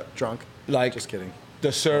get the Drunk. like Just kidding.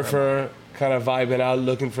 the surfer kind of vibing out,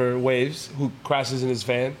 looking for waves, who crashes in his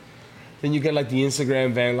van. Then you get like the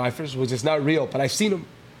Instagram van lifers, which is not real, but I've seen them.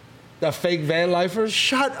 The fake van lifers.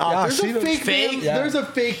 Shut up. Yeah, I've there's seen a them. fake van. Fake? Yeah. There's a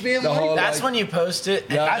fake van. The whole- That's like- when you post it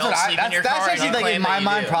and Yeah. you That's don't what sleep in your car. that's and actually you like claim in that my you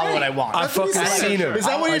mind do. probably what I want. I That's what fucking you said. seen them. Is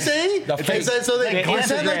that what you're saying? The It fake- says so they the it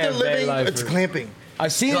said like they're Instagram living. van It's lifer. glamping.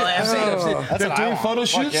 I've seen No, it. I've seen it. I've seen it. That's They're what I doing want. photo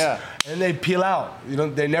Fuck shoots yeah. and they peel out. You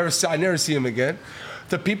know, I never see them again.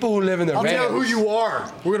 The people who live in their I'll vans. tell who you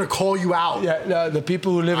are. We're gonna call you out. Yeah, no, the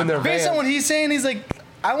people who live in their Based vans. on what he's saying, he's like,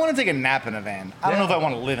 I want to take a nap in a van. I don't know if I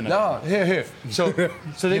want to live in a van. No, here. So then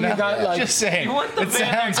you, know? got like. Just saying. You want the it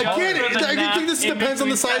van sounds to go Again, for the I nap think this in depends on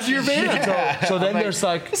the between size of your sessions. van. So then there's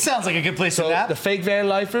like This sounds like a good place so to nap. the fake van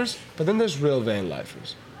lifers, but then there's real van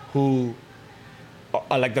lifers who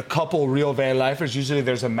are like the couple real van lifers. Usually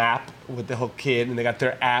there's a map with the whole kid and they got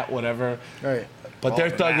their whatever. Right. But Oh,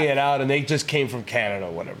 they're the thugging map. it out and they just came from Canada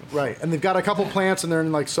or whatever. Right. And they've got a couple plants and they're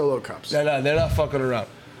in like solo cups. No, they're not fucking around.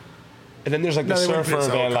 And then there's like No, the they wouldn't surfer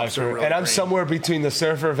put van solo cups, they're lifer. real And I'm green. somewhere between the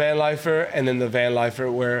surfer van lifer and then the van lifer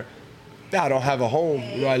where I don't have a home.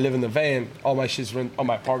 You know, I live in the van. All my all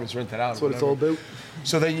my apartment's rented out. That's what it's all about.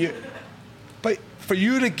 So then but for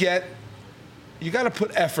you to you got to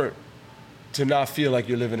put effort to not feel like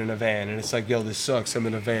you're living in a van. And it's like, yo, this sucks. I'm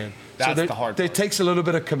in a van. That's so the hard It part. takes a little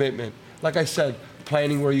bit of commitment. Like I said,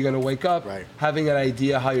 planning where you're going to wake up, Right. having an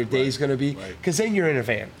idea how your day is going to be, Right. because then you're in a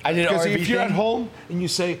van. I did an Because RV if you're at thing. home and you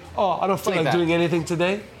say, oh, I don't feel like like that. doing anything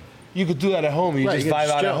today, you could do that at home and you Right, just you can vibe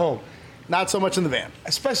just out at chill. home. Not so much in the van.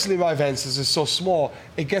 Especially my van, since it's so small,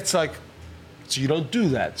 it gets like, so you don't do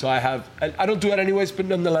that. So I don't do it anyways, but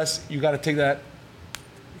nonetheless, you got to take that,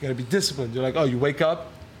 you got to be disciplined. You're like, oh, you wake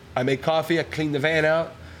up, I make coffee, I clean the van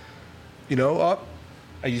out, up,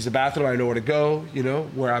 I use the bathroom, I know where to go,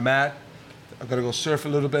 where I'm at. I'm gonna go surf a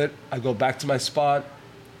little bit. I go back to my spot,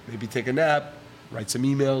 maybe take a nap, write some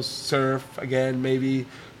emails, surf again, maybe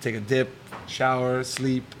take a dip, shower,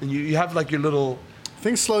 sleep, and you have like your little.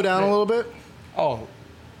 Things slow down a little bit.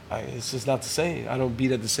 It's just not the same. I don't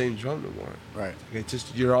beat at the same drum no more. Right. It's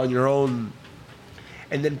just you're on your own,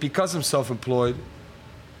 and then because I'm self-employed,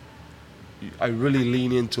 I really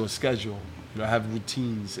lean into a schedule. I have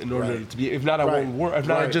routines in order Right. to be. If not, I Right. won't work. If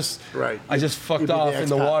not, I Right. just Right. I just You'd fucked be the off in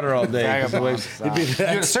the expat. water all day. 'cause the waves- You're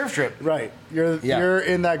a surf trip. Right. You're Yeah. you're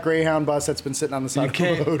in that Greyhound bus that's been sitting on the side You of the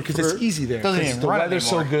can't road because for- it's easy there. Doesn't 'Cause even the run weather's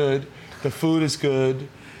so anymore. good, the food is good.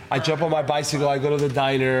 I jump on my bicycle, I go to the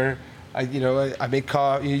diner, I make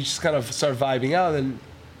coffee. You just kind of start vibing out, and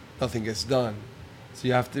nothing gets done. So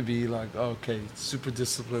you have to be like, okay, super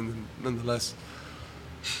disciplined, and nonetheless.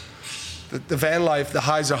 The van life, the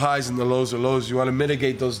highs are highs and the lows are lows. You want to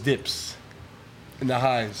mitigate those dips in the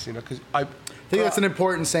highs, because I think that's an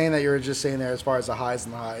important saying that you were just saying there as far as the highs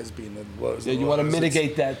and the highs being the lows. Yeah, and you the want to lows.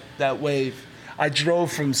 mitigate that wave. I drove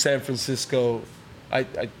from San Francisco. I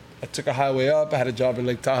took a highway up. I had a job in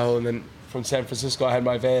Lake Tahoe, and then from San Francisco, I had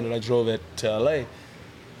my van and I drove it to LA.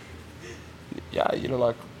 Yeah,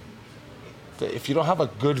 if you don't have a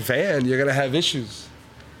good van, you're gonna have issues.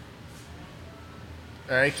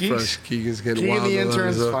 All right, Keeks. Fresh Keegan's getting Keegan wild. the on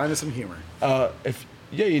interns his, finding some humor.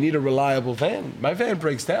 you need a reliable van. My van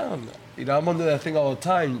breaks down. I'm under that thing all the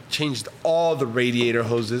time. Changed all the radiator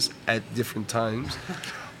hoses at different times.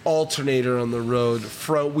 Alternator on the road,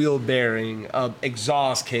 front wheel bearing,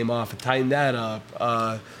 exhaust came off. I tightened that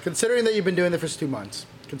up. Considering that you've been doing it for 2 months,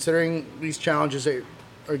 considering these challenges that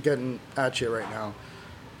are getting at you right now,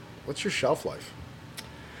 what's your shelf life?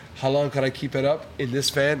 How long can I keep it up in this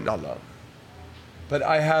van? Not long. But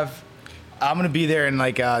I have. I'm gonna be there in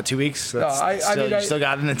like 2 weeks. That's still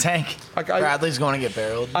got it in the tank. Bradley's going to get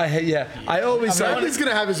barreled. I always. He's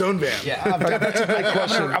gonna have his own van. Yeah, that's a good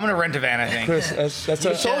question. I'm gonna rent a van. I think. Chris, that's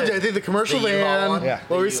I told you, I think the commercial The U-Haul van. one? Yeah.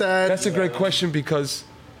 What we said. That's a great question because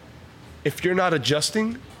if you're not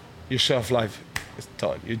adjusting, your shelf life is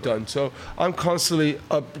done. You're done. So I'm constantly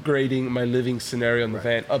upgrading my living scenario in the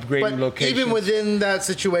van, upgrading But locations. even within that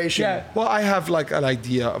situation, Yeah, well, I have like an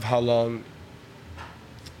idea of how long.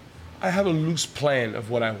 I have a loose plan of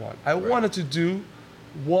what I want. I wanted to do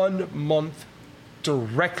 1 month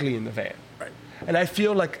directly in the van. Right. And I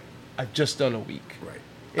feel like I've just done a week. Right.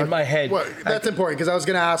 In my head. Well, that's important because I was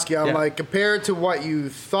going to ask you. I'm Yeah. like, compared to what you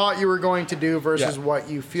thought you were going to do versus Yeah. what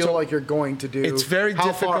you feel So, like you're going to do. It's very how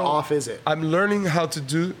difficult. far off is it? I'm learning how to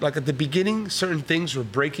do, like at the beginning, certain things were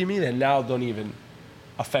breaking me that now don't even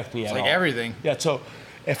affect me at like all. everything. Yeah, so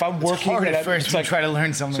if I'm It's working hard and at first it's when you try to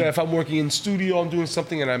learn something. So if I'm working in studio, I'm doing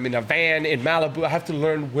something, and I'm in a van in Malibu, I have to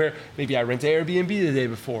learn where. Maybe I rent Airbnb the day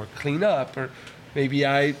before, clean up, or maybe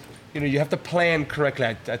you have to plan correctly.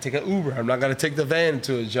 I take an Uber. I'm not going to take the van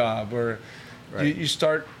to a job, or you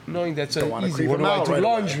start knowing that's wanna easy. creep What do them I out do right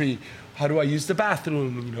away. laundry? How do I use the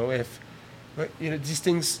bathroom? These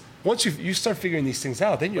things. Once you start figuring these things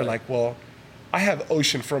out, then you're like, well, I have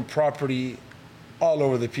oceanfront property all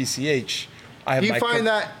over the PCH. I have Do you my find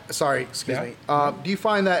that? Sorry, excuse Yeah. me. Do you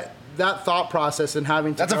find that thought process and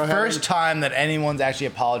having to? That's go the ahead first and- time that anyone's actually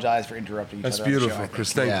apologized for interrupting each That's other on the show, beautiful, I think.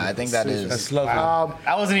 Chris. Thank you. Yeah, I think that is. That's lovely.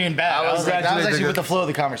 That wasn't even bad. I That was was congratulating actually the- with the flow of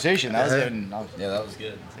the conversation. That was even. Yeah, that was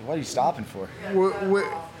good. What are you stopping for?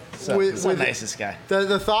 So, He's the nicest guy.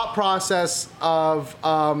 the thought process of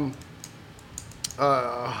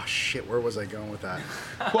shit, where was I going with that?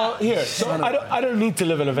 Well, here, so I don't need to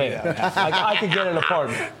live in a van. Like, I could get an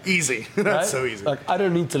apartment. Easy. Right? That's so easy. Like, I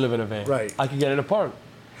don't need to live in a van. Right. I could get an apartment.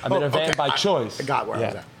 I'm in a van okay, by choice. I got where I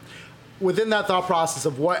was Yeah. at. Within that thought process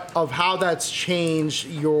of how that's changed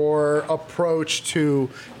your approach to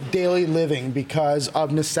daily living because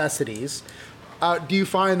of necessities, do you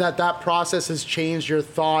find that process has changed your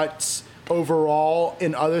thoughts overall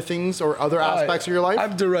in other things or other aspects of your life?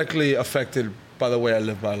 I'm directly affected by the way I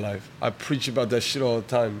live my life. I preach about that shit all the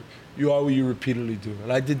time. You are what you repeatedly do.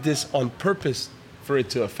 And I did this on purpose for it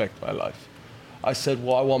to affect my life. I said,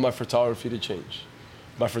 well, I want my photography to change.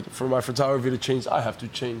 For my photography to change, I have to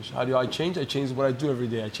change. How do I change? I change what I do every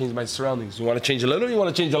day. I change my surroundings. You want to change a little, you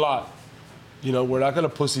want to change a lot. We're not going to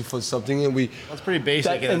pussyfoot something, and That's pretty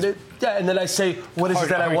basic. and then I say, what is it hard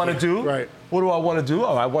that to I want to argue. do? Right. What do I want to do?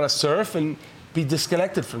 Oh, I want to surf and be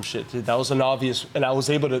disconnected from shit. That was an obvious, and I was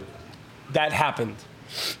able to. That happened,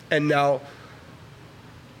 and now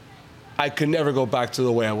I could never go back to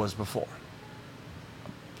the way I was before.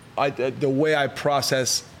 The way I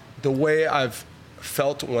process, the way I've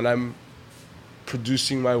felt when I'm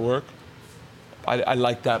producing my work, I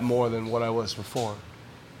like that more than what I was before.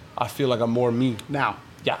 I feel like I'm more me. now.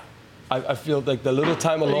 Yeah. I feel like the little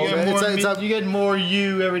time alone. You get more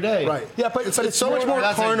you every day. Right. Yeah, but it's it's so much more- more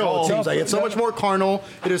that's a carnal. goal. It seems like it's so much more carnal.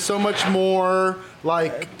 It is so much more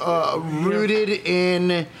like rooted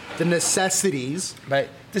in the necessities. Right.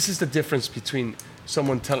 This is the difference between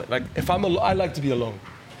someone telling, like, if I like to be alone,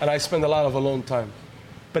 and I spend a lot of alone time.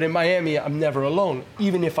 But in Miami, I'm never alone,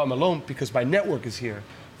 even if I'm alone, because my network is here.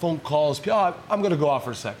 Phone calls, I'm gonna go out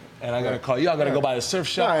for a second, and I'm gonna call you. I'm gonna go by the surf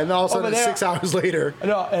shop. Yeah, and all of a Over sudden, there, 6 hours later. And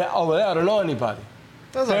over there, I don't know anybody.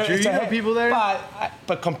 That's not true. It's You a- know people there.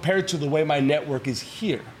 But compared to the way my network is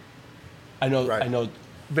here, I know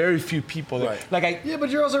very few people there. Right. Like Yeah, but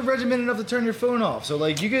you're also regimented enough to turn your phone off. So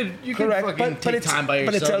like you could correct, fucking take it's, time by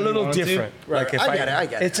yourself. but it's a if you little wanted to. different. Right. Like if I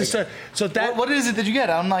get it. It's just so that. What is it that you get?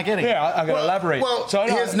 I'm not getting. Yeah, I'm gonna elaborate. Well, so I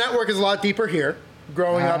know- his network is a lot deeper here,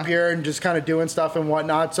 growing up here and just kind of doing stuff and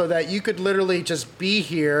whatnot, so that you could literally just be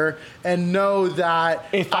here and know that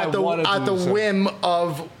If I at the wanted to at the do so. whim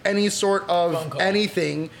of any sort of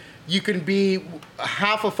anything, you can be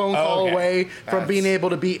half a phone call Okay. away from That's- being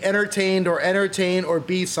able to be entertain or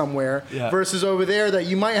be somewhere. Yeah. Versus over there that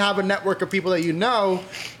you might have a network of people that you know,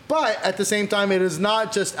 but at the same time, it is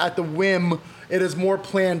not just at the whim. It is more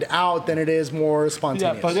planned out than it is more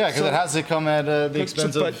spontaneous. but Yeah, because So- it has to come at the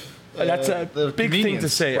expense but of. that's a the big thing to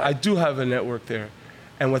convenience. say. I do have a network there,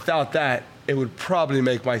 and without that, it would probably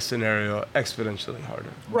make my scenario exponentially harder.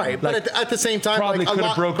 Right, Like, but at the same time, probably like a could've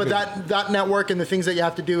lot, broken but it. that network and the things that you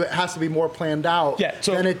have to do, it has to be more planned out Yeah,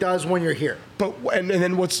 so- than it does when you're here. But and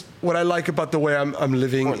then what I like about the way I'm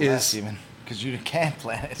living Or less is even because you can't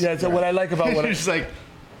plan it. yeah. So what I like about what You're I, just like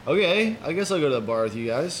Okay, I guess I'll go to the bar with you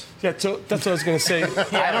guys. Yeah, so that's what I was gonna say.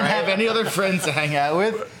 I don't have any other friends to hang out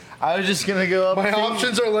with. I was just gonna go up. My to-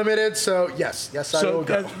 options are limited, so yes, I So will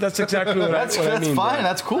go. that's exactly what That's I mean. fine. bro.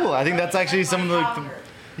 That's cool. I think that's actually some of the.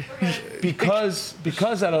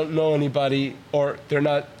 Because I don't know anybody or they're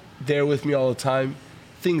not there with me all the time,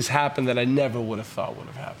 things happen that I never would have thought would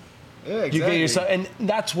have happened. Yeah, exactly. You get yourself, and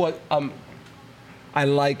that's what I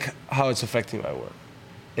like how it's affecting my work.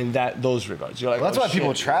 In those regards, you're like, Well, that's oh, why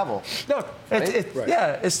people shit. travel. No,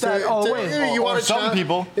 yeah, it's that. Oh wait, you or want to some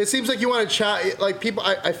people. It seems like you want to chat. Like people,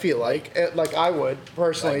 I feel like I would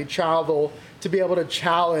personally travel to be able to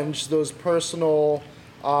challenge those personal,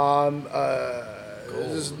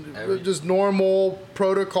 just normal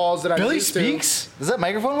protocols that I'm Billy used to. speaks. Does that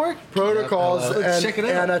microphone work? Protocols, Let's check it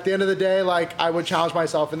out. and at the end of the day, like I would challenge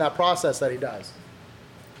myself in that process that he does.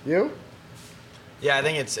 You? Yeah, I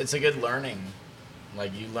think it's a good learning.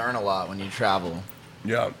 Like you learn a lot when you travel.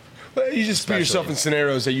 yeah. Well, you just put yourself in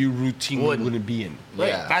scenarios that you routinely Wouldn't. wouldn't be in.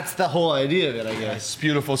 Yeah. That's the whole idea of it, I guess. It's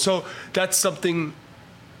beautiful. So that's something.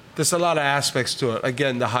 There's a lot of aspects to it.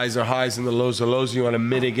 Again, the highs are highs and the lows are lows. You want to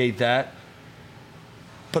mitigate that.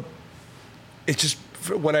 But it's just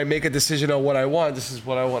when I make a decision on what I want, this is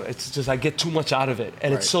what I want. It's just I get too much out of it,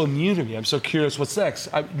 and it's so new to me. I'm so curious. What's next?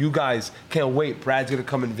 You guys can't wait. Brad's gonna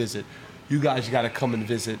come and visit. You guys got to come and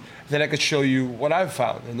visit. Then I could show you what I've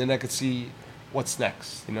found, and then I could see what's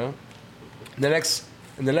next. You know, in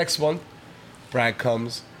the next month, Brad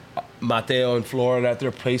comes. Mateo and Flora at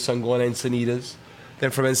their place. I'm going to Encinitas.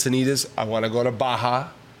 Then from Encinitas, I want to go to Baja.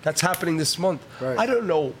 That's happening this month. Right. I don't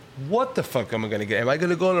know what the fuck am I going to get. Am I going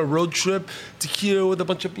to go on a road trip to Quito with a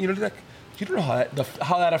bunch of, like, you don't know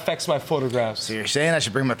how that affects my photographs. So you're saying I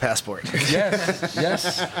should bring my passport?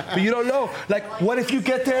 Yes. But you don't know. Like, what if you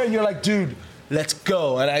get there and you're like, dude, let's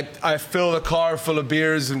go. And I fill the car full of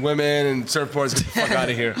beers and women and surfboards. Get the fuck out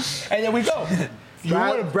of here. And then we go.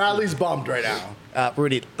 Bradley's bummed right now.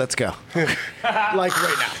 Rudy, let's go. Like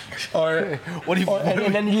right now. Or What do you?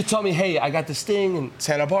 and then you tell me, hey, I got this thing in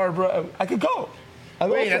Santa Barbara. I could go.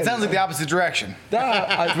 Wait, that sounds like the opposite direction. Nah,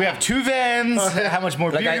 I- We have two vans. How much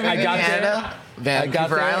more Like, beer? do we I need? got there. Canada,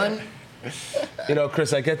 Vancouver there. Island. You know,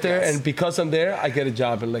 Chris, I get there, and because I'm there, I get a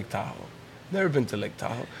job in Lake Tahoe. Never been to Lake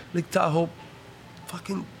Tahoe. Lake Tahoe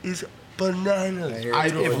fucking is bananas.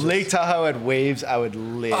 If Lake Tahoe had waves, I would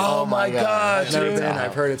live. Oh my God, I've never dude. been.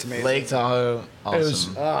 I've heard it's amazing. Lake Tahoe,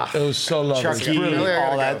 awesome. It was so lovely. Chucky, It's brilliant.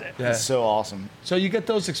 all gotta that. go. Yeah. It's so awesome. So you get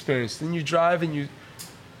those experiences. Then you drive and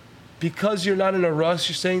because you're not in a rush,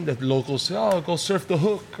 you're saying that locals say, oh, go surf the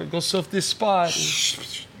hook or go surf this spot.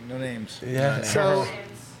 No names. Yeah. So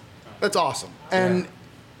that's awesome. And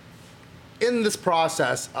in this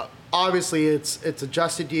process, obviously, it's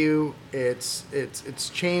adjusted you. It's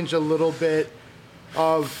changed a little bit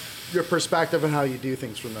of your perspective and how you do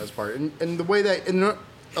things for the most part. And the way that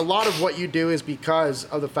a lot of what you do is because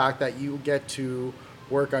of the fact that you get to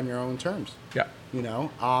work on your own terms. Yeah. You know,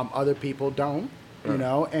 other people don't. You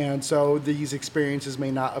know, and so these experiences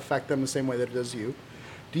may not affect them the same way that it does you.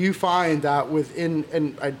 Do you find that within,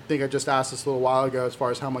 and I think I just asked this a little while ago as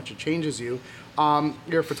far as how much it changes you,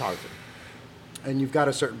 you're a photographer, and you've got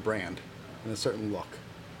a certain brand and a certain look.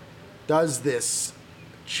 Does this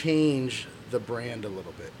change the brand a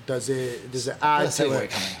little bit? Does it add That's the to segue it?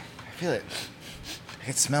 coming. I feel it. I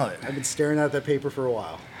can smell it. I've been staring at that paper for a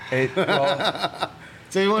while. Well,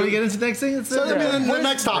 So you want to get into the next thing? So I mean, the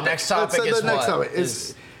next topic. next topic Let's say is the next what? topic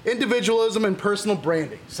is individualism and personal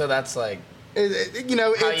branding. So that's like You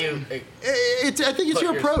know, how it's, you. I think it's put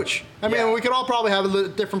your your- approach. I mean, Yeah. we could all probably have a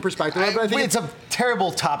different perspective, but I think It's a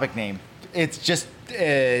terrible topic name. It's just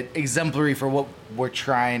exemplary for what we're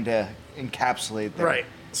trying to encapsulate there. right.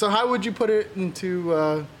 So how would you put it into?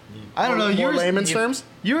 I don't know. More You were, layman's you, terms?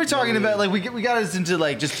 You were talking about like we got us into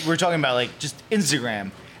like we're talking about like just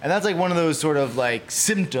Instagram, and that's like one of those sort of like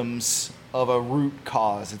symptoms of a root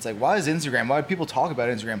cause. It's like, why is Instagram? Why do people talk about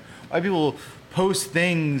Instagram? Why do people post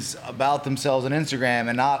things about themselves on Instagram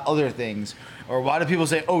and not other things? Or why do people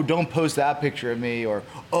say, oh, don't post that picture of me? Or,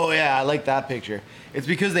 oh yeah, I like that picture. It's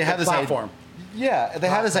because they have this platform. Yeah, they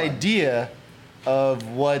have this idea of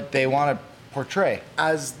what they want to portray.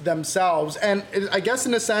 As themselves, and I guess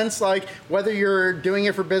in a sense, like whether you're doing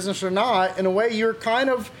it for business or not, in a way, you're kind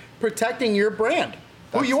of protecting your brand,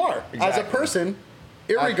 who you are as a exactly. person,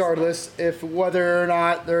 irregardless if whether or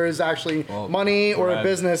not there is actually money or a right.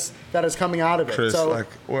 business that is coming out of it. Chris, So, like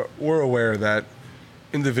we're aware that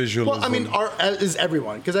individualism. well, I mean, is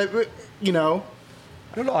everyone because I don't know.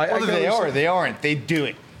 I Whether get they what are, you're they aren't. They do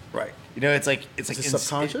it. right. You know, it's like Is it inst-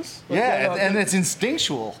 subconscious? Yeah, no, and it's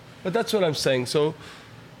instinctual. But that's what I'm saying. So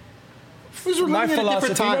We're my living in a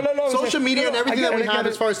different philosophy. time. No, Social media and everything that we have it.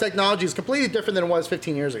 as far as technology is completely different than it was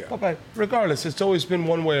 15 years ago. But regardless, it's always been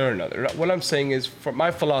one way or another. What I'm saying is, for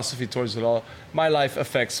my philosophy towards it all, my life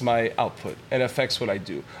affects my output and affects what I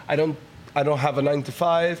do. I don't have a 9 to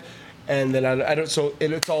 5, and then I don't. So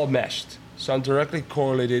it's all meshed. So I'm directly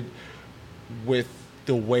correlated with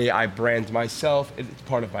the way I brand myself. It's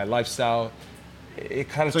part of my lifestyle. It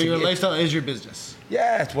kind of. So your lifestyle is your business.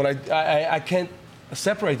 Yeah, it's what I can't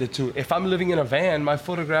separate the two. If I'm living in a van, my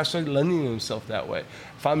photographs are lending themselves that way.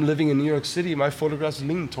 If I'm living in New York City, my photographs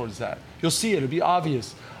lean towards that. You'll see it. It'll be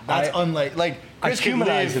obvious. That's unlike I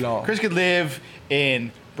humanize it all. Chris could live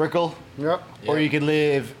in Brickell, Yep. or you could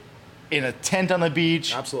live in a tent on the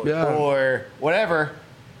beach, Absolutely. Yeah. or whatever,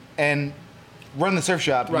 and run the surf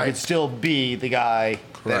shop. Right. You could still be the guy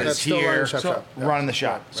that Correct. is That's still running here the surf shop. Yeah. running the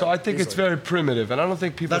shop. So I think it's very primitive, and I don't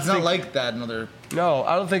think people. That's think, not like that in other. No,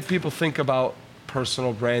 I don't think people think about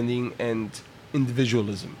personal branding and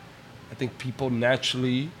individualism. I think people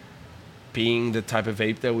naturally, being the type of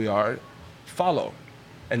ape that we are, follow,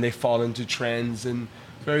 and they fall into trends, and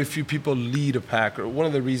very few people lead a pack. Or one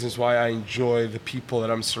of the reasons why I enjoy the people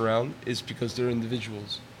that I'm surrounded is because they're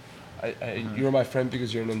individuals. You're my friend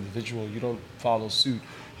because you're an individual. You don't follow suit.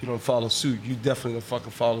 You don't follow suit. You definitely don't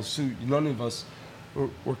fucking follow suit. None of us.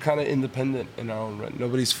 We're kind of independent in our own right.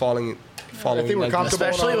 Nobody's following. I think we're like comfortable.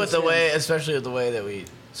 Especially on with the stage. way, especially with the way that we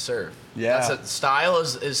serve. Yeah. Style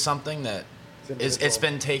is something that it's individual.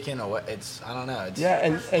 been taken away. It's I don't know. It's, Yeah,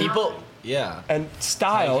 and people. Yeah. And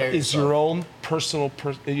style Take care of is your yourself. own personal,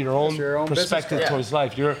 your own, your own business perspective card. towards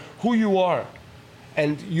life. You're who you are,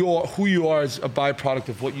 and who you are is a byproduct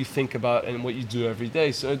of what you think about and what you do every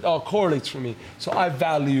day. So it all correlates for me. So I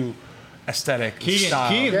value aesthetic, style.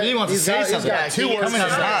 Keegan really wants to He's say got- he's something. got two Keegan's words. coming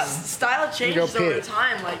Coming in. in. Style changes go over pee.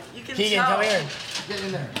 time. Like you can Keegan, tell. come here. Get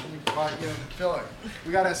in there. Fill it.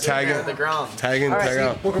 We gotta Tag At it. the ground. Tag in, All right, tag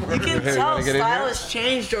out. You Okay, can you tell wanna get in style here? has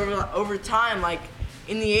changed over time. Like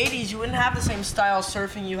in the '80s, you wouldn't have the same style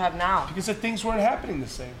surfing you have now. Because the things weren't happening the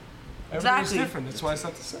same. Everybody's Exactly. different. That's why it's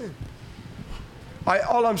not the same.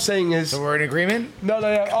 All I'm saying is So we're in agreement. no.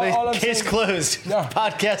 All I'm Case saying, closed. No.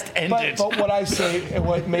 Podcast ended. but what I say and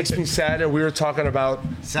what makes me sad, and we were talking about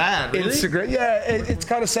Sad. Really? Instagram. Yeah, it's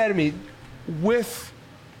kind of sad to me. With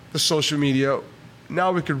the social media,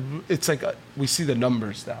 now it's like we see the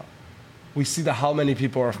numbers now. We see how many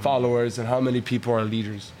people are followers and how many people are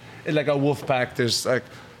leaders. And like a wolf pack, there's like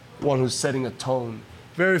one who's setting a tone.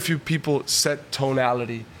 Very few people set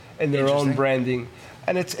tonality in their own branding.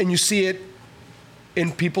 And you see it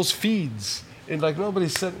in people's feeds. And like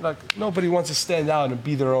nobody wants to stand out and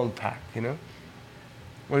be their own pack, you know?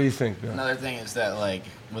 What do you think, Bill? Another thing is that like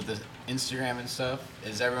with the Instagram and stuff,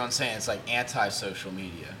 is everyone's saying it's like anti-social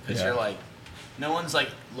media because Yeah. you're like, no one's like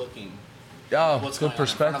looking. Yeah, What's good going on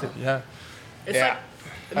in front of perspective. them. Yeah. It's Yeah.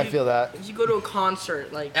 I feel that. If you go to a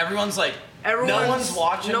concert, like Everyone's like, everyone's no one's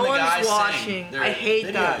watching no the one's guy watching. sing. They're I hate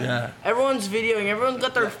videoing. that. Yeah. Everyone's videoing. Everyone's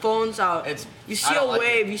got their phones out. It's- you I see a don't like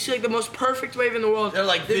wave. it. You see like the most perfect wave in the world. They're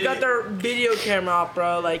like they've got video- their video camera out,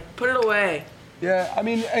 bro. Like put it away. Yeah, I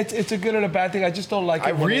mean, it's a good and a bad thing. I just don't like it.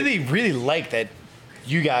 I when really, really like that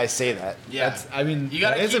you guys say that. Yeah. I mean, You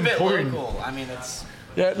gotta it's keep important. it local. I mean, it's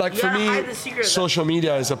Yeah, like You for gotta me, hide the secret. social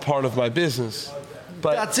media is a part of my business.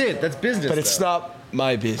 But That's it. That's business. But it's though. not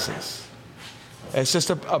my business. It's just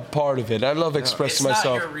a part of it. I love it's expressing not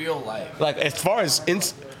myself. your real life. Like as far as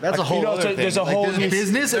That's a whole other thing. There's a Like, whole there's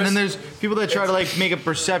business, and then there's people that try to like make a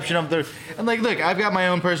perception of their. And like, look, I've got my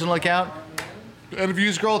own personal account, and if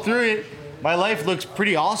you scroll through it, my life looks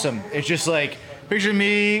pretty awesome. It's just like picture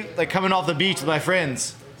me like coming off the beach with my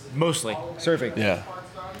friends, mostly surfing. Yeah.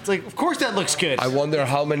 It's like, of course that looks good. I wonder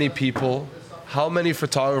how many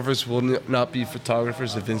photographers will not be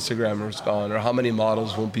photographers if Instagram is gone, or how many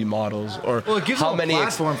models won't be models, or Well, it gives how them a many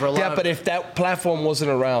platform for a lot Yeah, of- but if that platform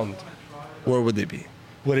wasn't around, where would they be?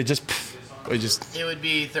 Would it just? It would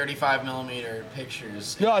be 35 millimeter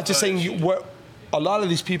pictures. No, I'm just saying a lot of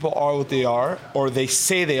these people are what they are, or they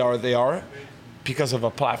say they are because of a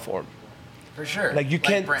platform. For sure. Like you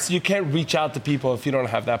Brent. can't reach out to people if you don't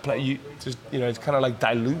have that you just it's kind of like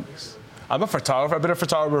dilutes. I'm a photographer. I've been a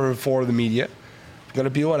photographer before the media. I'm gonna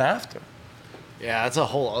be one after. yeah, that's a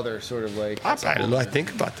whole other sort of like. I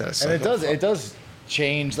think about that. And it does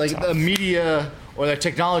change. Like the media or the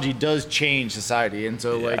technology does change society, and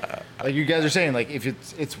so like you guys are saying, like if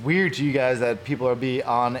it's weird to you guys that people are be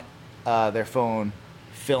on their phone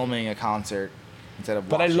filming a concert instead of.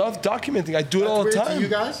 But I watching. love documenting. I do it all the Weird time. to you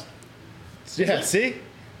guys? Yeah. See.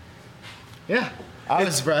 Yeah. I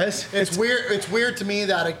was surprised. It's weird. It's weird to me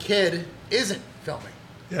that a kid isn't filming.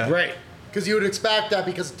 Yeah. Right. Because you would expect that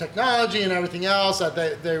because of technology and everything else that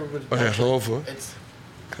they would. Okay, over. It's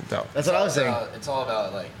No. That's what I was saying. It's all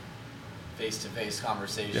about like face-to-face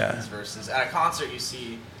conversations Yeah. versus at a concert. You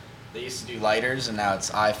see, they used to do lighters, and now it's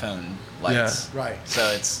iPhone lights. Yeah. Right. So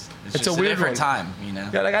it's It's just a a, weird different one. time, you know.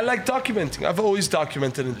 Yeah, like I like documenting. I've always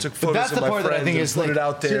documented and took But photos that's of the my part friends that I think and is put like it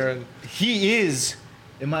out there. And he is,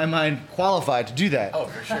 in my mind, qualified to do that. Oh,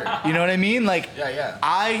 for sure. You know what I mean? Like, Yeah.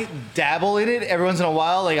 I dabble in it every once in a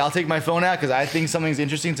while. Like, I'll take my phone out because I think something's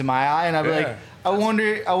interesting to my eye, and I'll be Yeah. like,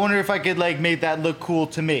 I wonder if I could like make that look cool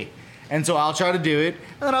to me. And so I'll try to do it,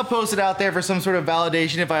 and then I'll post it out there for some sort of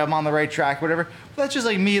validation if I'm on the right track, whatever. But that's just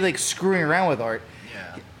like me like screwing around with art.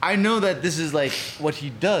 Yeah. I know that this is like what he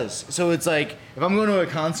does. So it's like if I'm going to a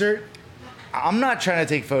concert, I'm not trying to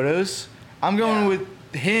take photos. I'm going Yeah. with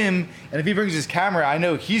him, and if he brings his camera, I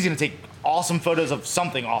know he's gonna take awesome photos of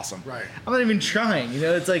something awesome. Right. I'm not even trying. You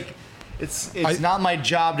know, it's like it's not my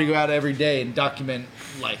job to go out every day and document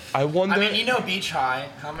life. I wonder. I mean, you know, Beach High.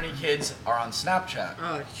 How many kids are on Snapchat?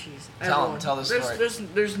 Oh, jeez. Tell the story.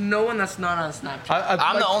 There's no one that's not on Snapchat.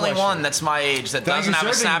 I'm the only one that's my age that doesn't have a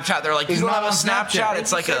Surfing Snapchat. They're like, you is don't not have a on Snapchat. Snapchat.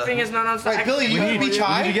 It's like Surfing a. is not on Snapchat. Right, Billy, you Actually, go to Beach Where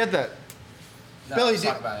High? did you get that? No, Billy, let's do-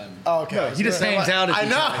 talk about him. Oh, okay. He just hangs out. At I Beach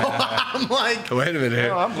know. High. I'm like, Wait a minute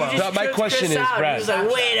here. You just My tripped question Chris is, out. Brad. He was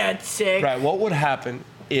like, wait a sec. Right, what would happen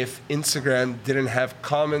if Instagram didn't have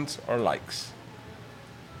comments or likes?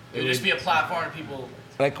 It would just be a platform and people.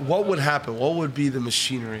 Like, what would happen? What would be the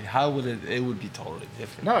machinery? How would it? It would be totally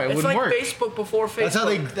different. No, it It's wouldn't like work. Facebook before Facebook. That's how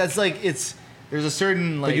they. That's like it's. There's a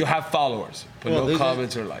certain like. But you have followers, but well, no there's-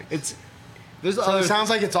 comments or likes. It's. There's so other. it sounds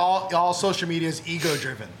like it's all social media is ego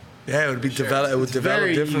driven. Yeah, it would be developed. It would develop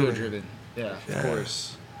very differently. ego-driven. Yeah, Yeah. of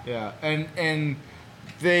course. Yeah, and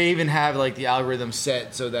they even have like the algorithm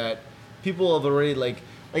set so that people have already like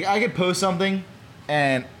I could post something,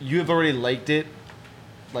 and you have already liked it,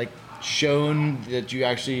 like shown that you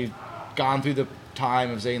actually gone through the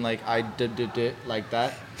time of saying like I did it like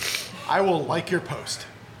that. I will like your post.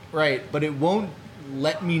 Right, but it won't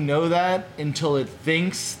let me know that until it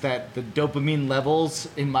thinks that the dopamine levels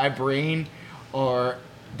in my brain are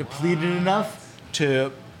depleted enough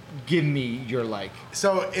to give me your like.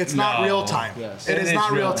 So it's not No. real time. Yes. It is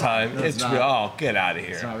not real time. It's not. real. Oh, get out of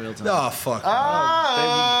here. It's not real time. Oh, fuck.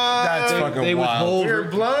 That's fucking they wild. withhold. You're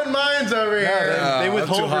blowing minds over here. They I'm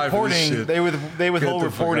withhold too high for this reporting. shit. They withhold Get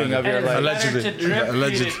the fuck reporting out of of your here. like. Allegedly. Better to drip feed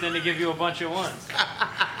Alleged. it than to give you a bunch at once.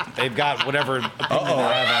 They've got whatever opinion they have on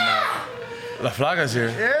that. La Flaga's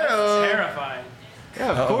here. Terrifying.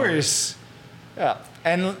 Yeah, of course. Yeah,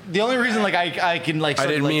 and the only reason like I can like I sort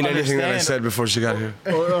of, didn't like, mean anything that I understand- said before she got here.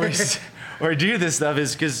 or do this stuff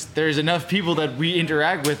is because there's enough people that we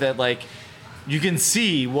interact with that like you can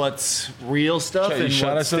see what's real stuff Shit, you and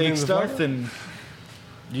shot what's at something fake in the stuff, fire? and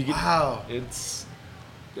you get Wow. it's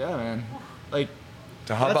yeah, man. Like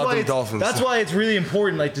So how about the Dolphins? That's why it's really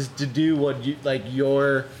important, like to do what you like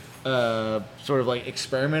your sort of like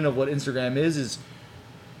experiment of what Instagram is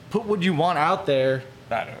put what you want out there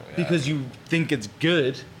I don't know, yeah. because you think it's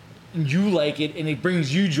good, and you like it, and it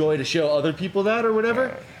brings you joy to show other people that or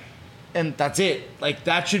whatever. And that's it. Like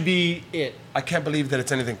that should be it. I can't believe that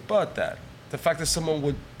it's anything but that. The fact that someone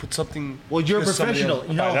would put something. Well, you're a because somebody professional. else-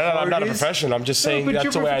 You know no, how I'm hard not it a is? professional. I'm just saying but that's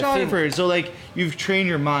you're the way a I think. photographer, so like you've trained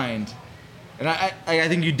your mind, and I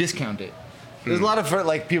think you discount it. There's a lot of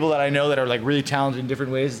like people that I know that are like really talented in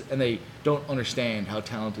different ways, and they don't understand how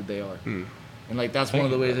talented they are. And like that's one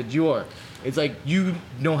of the ways that you are. It's like you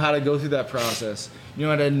know how to go through that process. You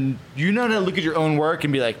know how to look at your own work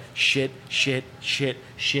and be like shit,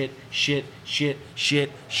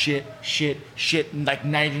 and like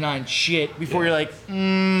 99 shit before you're like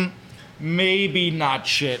maybe not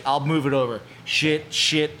shit. I'll move it over. Shit,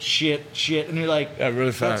 and you're like Yeah,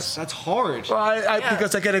 really fast. That's hard. Well,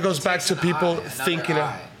 because again, it goes back to people thinking.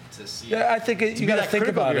 To see Yeah, I think you be got to that think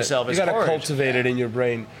critical about of it. yourself You is got to hard. cultivate it in your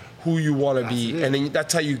brain, who you want to be, it. and then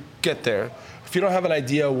that's how you get there. If you don't have an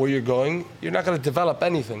idea of where you're going, you're not going to develop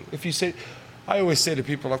anything. If you say, I always say to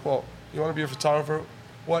people like, well, you want to be a photographer?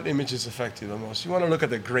 What images affect you the most? You want to look at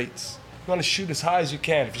the greats. You want to shoot as high as you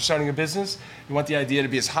can. If you're starting a business, you want the idea to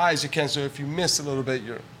be as high as you can. So if you miss a little bit,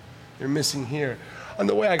 you're missing here. And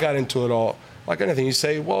the way I got into it all, like anything, you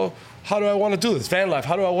say, well, how do I want to do this? Van life,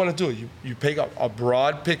 how do I want to do it? You pick up a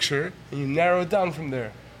broad picture and you narrow it down from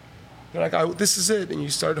there. You're like, this is it. And you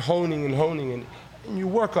start honing and you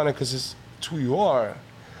work on it because it's who you are.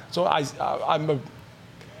 So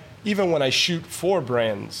even when I shoot for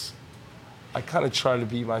brands, I kind of try to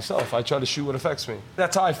be myself. I try to shoot what affects me.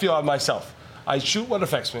 That's how I feel of myself. I shoot what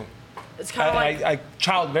affects me. It's kind of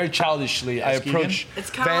like very childishly, I Keegan? approach It's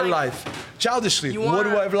kinda van like- life. Childishly, You what do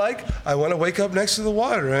wanna- I like? I want to wake up next to the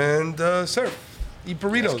water and surf, eat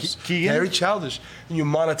burritos. Keegan? Very childish, and you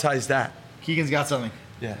monetize that. Keegan's got something.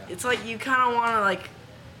 Yeah. it's like you kind of want to like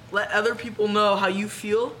let other people know how you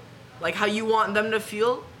feel, like how you want them to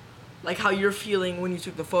feel, like how you're feeling when you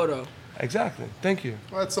took the photo. Exactly. Thank you.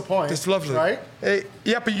 Well, that's the point. That's lovely. Right? Hey,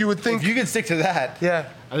 yeah, but you would think. If you can stick to that, Yeah.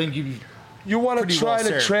 I think You want to pretty try well to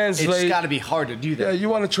served. translate. It's got to be hard to do that. Yeah, you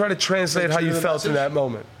want to try to translate how true you to the felt in message? that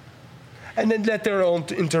moment, and then let their own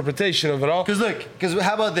interpretation of it all. Because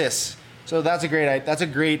how about this? So that's a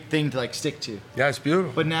great thing to like stick to. Yeah, it's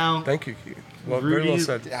beautiful. But now Thank you, Keith. Well, very Rudy well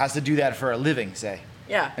said. has to do that for a living, say.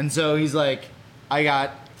 Yeah. And so he's like, I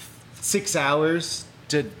got 6 hours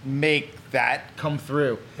to make that come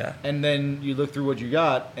through. Yeah. And then you look through what you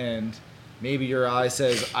got, and maybe your eye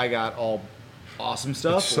says, I got all awesome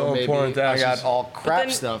stuff. It's so or maybe important to I ask got yourself. all crap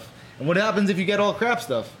then- stuff. And what happens if you get all crap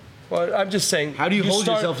stuff? Well, I'm just saying. How do you hold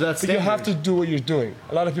yourself to that But you have to standard? do what you're doing.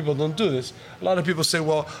 A lot of people don't do this. A lot of people say,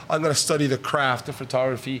 well, I'm going to study the craft of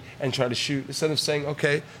photography and try to shoot. Instead of saying,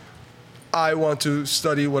 okay, I want to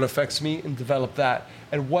study what affects me and develop that.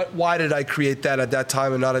 And why did I create that at that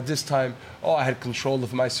time and not at this time? Oh, I had control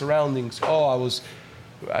of my surroundings. Oh,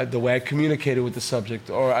 the way I communicated with the subject,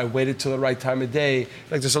 or I waited till the right time of day.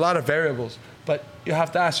 Like, there's a lot of variables, but you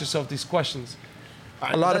have to ask yourself these questions.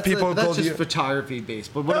 A lot of people that's go just to photography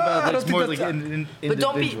based. But what I about don't it's think more like that's- But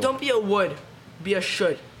individual? don't be a would, be a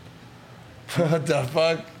should. what the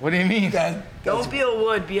fuck? What do you mean? Don't be a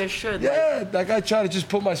would, be a should. Like, Yeah, like I try to just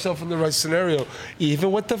put myself in the right scenario.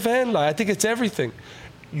 Even with the van life, I think it's everything.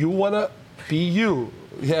 You wanna be you.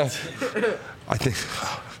 Yeah. I think.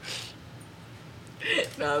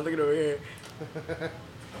 nah, I'm looking over here.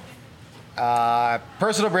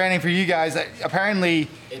 Personal branding for you guys. Apparently,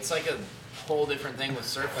 It's like a whole different thing with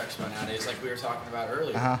Surf Expo nowadays, like we were talking about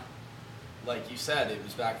earlier. Uh-huh. Like you said, it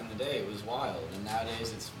was back in the day, it was wild, and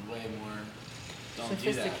nowadays it's way more. Don't do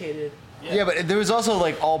that. Sophisticated. yeah, but there was also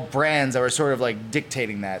like all brands that were sort of like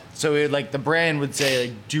dictating that. So like the brand would say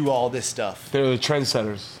like do all this stuff. They're the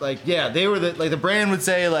trendsetters. Like yeah, they were the brand would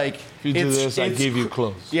say like If you do this, I give you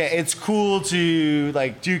clothes. Yeah, it's cool to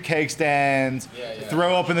like do cake stands, Yeah, yeah.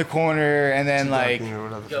 throw up in the corner, and then like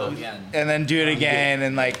Go again. and then do it again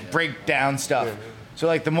and like break down stuff. So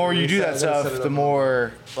like the more you do that stuff, the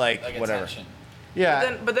more like Like whatever. attention.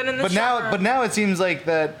 Yeah. But then in the genre- but now it seems like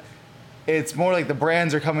that it's more like the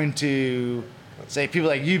brands are coming to say people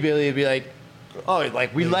like you, Billy, would be like, oh,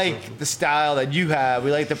 like we like the style that you have,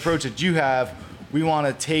 we like the approach that you have. We want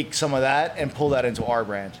to take some of that and pull that into our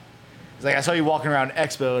brand. It's like I saw you walking around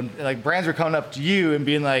Expo and like brands were coming up to you and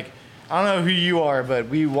being like, I don't know who you are, but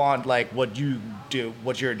we want like what you do,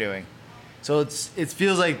 what you're doing. So it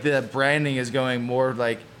feels like the branding is going more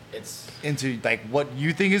like It's into like what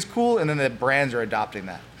you think is cool, and then the brands are adopting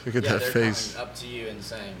that. Look at yeah, that they're face. coming up to you and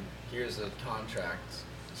saying, "Here's a contract,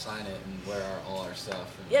 sign it, and where are all our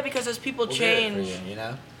stuff." And Yeah, because as people we'll get it for change, you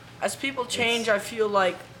know. as people change, I feel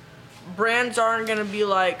like brands aren't gonna be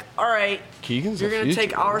like, all right, Keegan's you're the gonna future,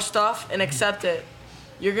 take our stuff and accept it.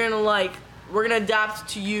 You're gonna like, we're gonna adapt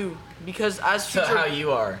to you because as So future, how you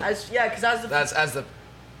are. because That's as the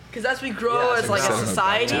as we grow as like a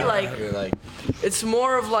society, yeah, like you're like it's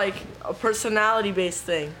more of like a personality based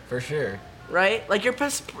thing, for sure. right? Like your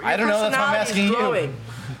I don't know, that's why I'm personality asking is you. growing.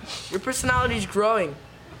 Your personality is growing.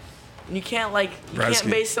 And you can't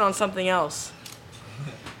Bransky. base it on something else.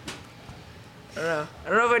 I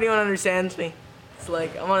don't know if anyone understands me. It's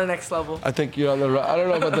like I'm on the next level. I think you're on the right. I don't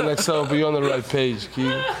know about the next level, but you're on the right page,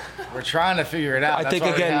 Keegan. We're trying to figure it out. I That's think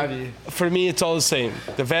why we have again, you. for me, it's all the same.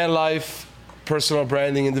 The van life, personal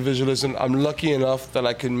branding, individualism. I'm lucky enough that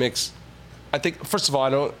I can mix. I think first of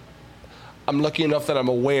all, I'm lucky enough that I'm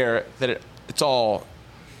aware that it's all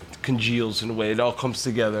congeals in a way. It all comes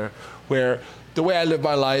together. Where the way I live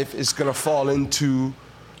my life is going to fall into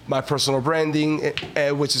my personal branding,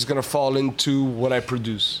 which is going to fall into what I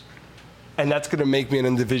produce. And that's going to make me an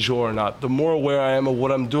individual or not. The more aware I am of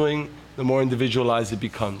what I'm doing, the more individualized it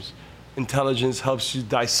becomes. Intelligence helps you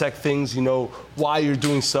dissect things. You know why you're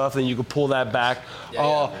doing stuff, and you can pull that back.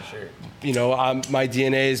 Yeah, for sure. You know, my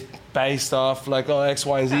DNA is based off like, X,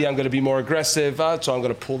 Y, and Z. I'm going to be more aggressive, so I'm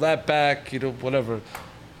going to pull that back. You know, whatever,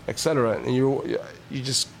 etc. And you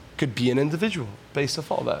just could be an individual based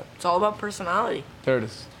off all that. It's all about personality. There it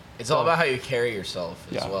is. It's all about how you carry yourself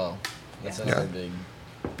as Yeah. well. That's another big.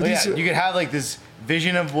 But these yeah, are- you could have like this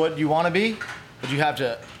vision of what you want to be, but you have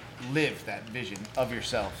to live that vision of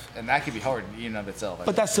yourself, and that can be hard in and of itself. I But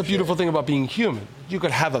think, that's the for beautiful sure. thing about being human. You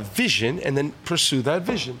could have a vision and then pursue that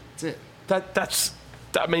vision. That's it. That's.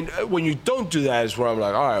 I mean, when you don't do that is where I'm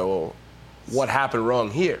like, all right, well, what happened wrong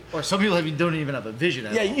here. Or some people don't even have a vision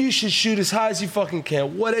at Yeah, all. you should shoot as high as you fucking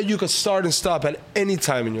can. Whatever, you can start and stop at any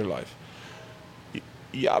time in your life.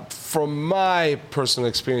 Yeah, from my personal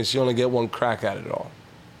experience, you only get one crack at it all.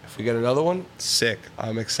 If we get another one, sick.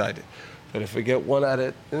 I'm excited. But if we get one at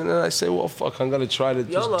it, and then I say, well, fuck, I'm gonna try to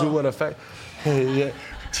just YOLO. do an effect. Yeah.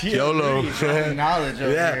 YOLO. Knowledge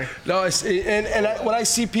over Yeah. here. No, when I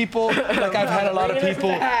see people, like I've had a lot of people,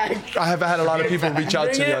 I have had a lot of people reach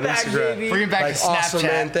out to Bring me it on back, Instagram. baby. Bring it back Like, to awesome, Snapchat.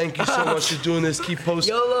 man. Thank you so much for doing this. Keep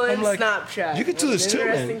posting. YOLO and I'm like, Snapchat. you can do What this an too,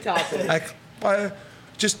 man. interesting topic.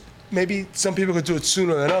 Just maybe some people could do it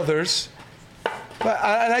sooner than others. And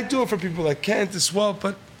I do it for people that can't as well,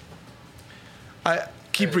 but I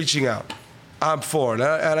keep reaching out. I'm for it,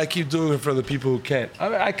 and I keep doing it for the people who can't.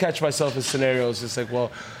 I catch myself in scenarios. It's like,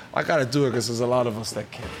 well, I gotta do it because there's a lot of us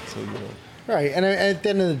that can't. So you know. Right, and at the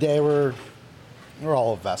end of the day, we're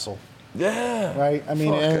all a vessel, Yeah. right? I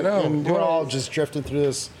mean, Fucking hell. and we're all just drifting through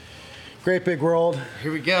this great big world.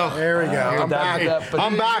 Here we go. There we go. I'm back.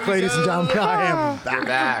 I'm back, ladies and gentlemen. I am back.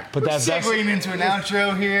 Back. But that's Segueing into an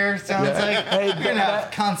outro here. Sounds like Hey, we're gonna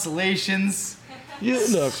have constellations you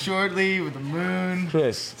look, shortly with the moon.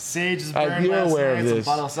 Chris. Sage is burned You're last aware night. of Some this.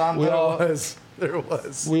 Palo Santo. We all- There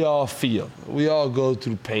was. We all feel. We all go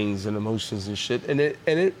through pains and emotions and shit, and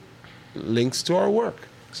it links to our work.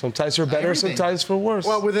 Sometimes for better, Everything. sometimes for worse.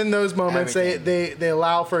 Well, within those moments, Everything. they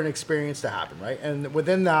allow for an experience to happen, right? And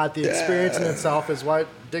within that, the experience in itself is what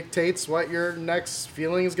dictates what your next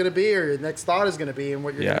feeling is going to be or your next thought is going to be and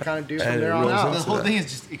what you're going Yeah. to kind of do And from there it on rolls The out. into whole that. thing is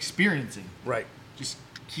just experiencing. Right. Just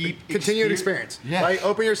keep Continued exper- experience. Yeah. Right?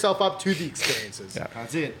 Open yourself up to the experiences. Yeah.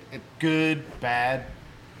 That's it. Good, bad.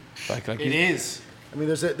 like It you- is. I mean,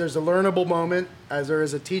 there's a learnable moment as there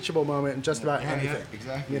is a teachable moment in just about Yeah, anything. yeah,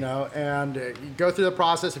 exactly. You know, and you go through the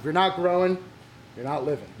process. If you're not growing, you're not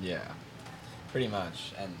living. Yeah. Pretty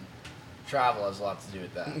much. And travel has a lot to do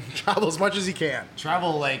with that. Travel as much as you can.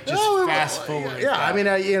 Travel like just No, fast forward. Yeah, I mean,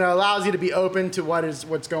 allows you to be open to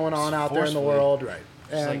what's going on out there in the Forcefully. world, right?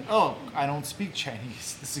 It's And like, oh, I don't speak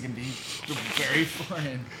Chinese. This is gonna be very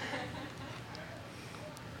foreign.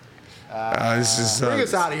 this is bring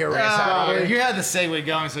us out of here, Ray. Sorry. You had the segue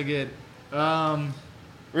going so good.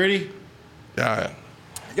 Ready? yeah.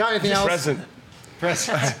 Got anything else? Present. Press.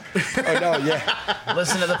 Oh no, yeah.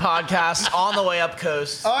 Listen to the podcast on the way up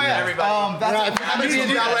coast. Oh yeah, Everybody. That's Yeah, if you haven't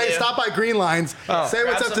seen that, Ray, stop by Green Lines. Say what's Grab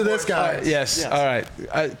up some to this more guy. Yes. All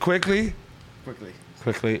right. Quickly.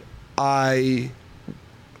 I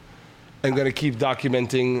am going to keep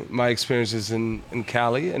documenting my experiences in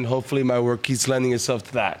Cali, and hopefully my work keeps lending itself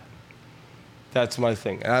to that. That's my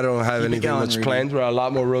thing. I don't have anything going, much Rudy. planned. There are a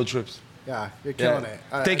lot more road trips. Yeah, you're Yeah. killing it.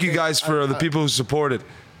 Thank you guys for the people who supported.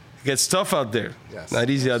 It gets tough out there. Yes. Not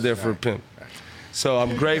easy out there for a pimp. So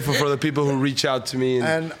I'm grateful for the people who reach out to me.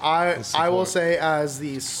 And I will support. say, as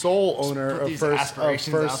the sole owner put of these First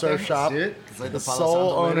aspirations Surf out there. Shop, That's it. It's like the the Palo sole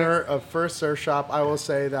Santo later. owner of First Surf Shop, I will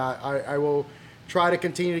say that I will try to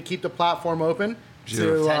continue to keep the platform open.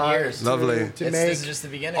 Beautiful. To, 10 years. Lovely. To This make is just the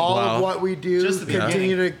beginning. all Wow. of what we do Just the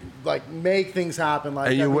continue to like make things happen. Like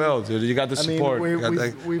And you I mean, will, dude. You got the I mean, support. we, You got we've,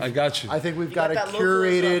 that- we've, I got you. I think we've You got, got a that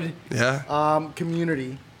localism. curated Yeah.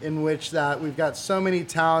 community in which that we've got so many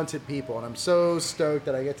talented people, and I'm so stoked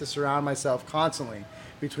that I get to surround myself constantly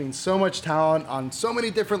between so much talent on so many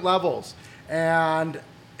different levels, and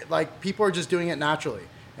like people are just doing it naturally,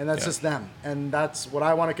 and that's Yeah. just them, and that's what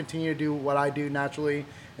I want to continue to do, what I do naturally,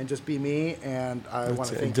 and just be me. And I want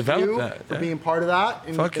to it. thank Develop you that, for yeah. being part of that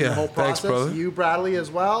in, Fuck in the yeah. whole Thanks, process. brother. You, Bradley, as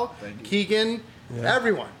well. Keegan,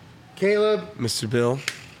 everyone, Caleb, Mr. Bill.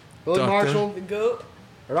 Billy Doctor. Marshall, The goat.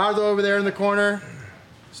 Gerardo over there in the corner.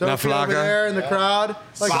 Sophie over Flaca. there in the crowd.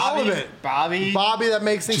 Like all of it. Bobby. Bobby that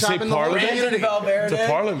makes things Did you say happen in the whole Parliament? community. The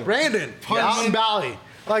Parliament. Brandon. Out in Valley.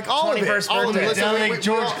 Like all of it. 21st All of it. birthday. Listen, Down we- like we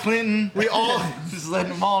George all- Clinton. We all Just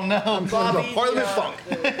letting them all know. Bobby, Parliament the,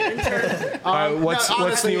 Funk. All right, what's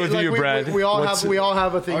honestly, new with like, you, Brad? We all What's-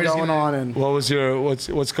 have a thing We're just going gonna- on, and What was your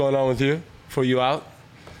what's going on with you? For you out?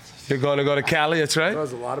 You're going to go to Cali, that's right? that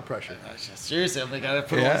was a lot of pressure. Seriously, I'm like, I gotta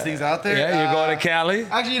put all these things out there. Yeah, you're going to Cali?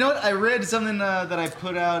 Actually, you know what? I read something that I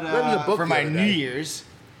put out Read a book for the my other New day. Year's.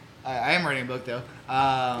 I am writing a book though.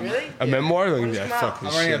 Really? A memoir? What is Yeah, come out? fuck I'm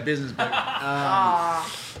this writing a shit. business book.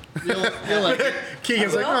 Ah, You'll like it.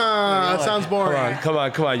 Keegan's like, that sounds boring. Come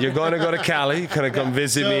on. You're going to go to Cali. You're going to come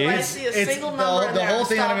visit me. I see a It's single the- number in the there. whole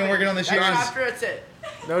thing that I've been Stop working it. on this That's year is- after it's it.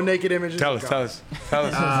 No naked images. Tell us.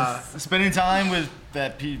 Spending time with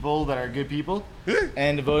people that are good people,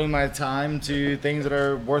 and devoting my time to things that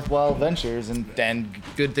are worthwhile ventures and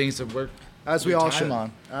good things to work. As we your all time should.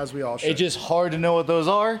 on. As we all should. It's just hard to know what those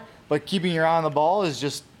are, but keeping your eye on the ball is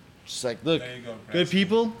just like, look, There you go, good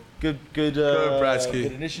people, good, Bratsky.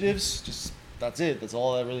 good initiatives. Just that's it. That's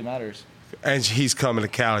all that really matters. And he's coming to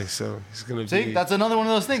Cali, so he's gonna See, be that's another one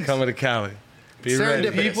of those things. coming to Cali. Be ready,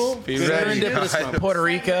 Serendipitous. People, Be ready. Serendipitous moment. Puerto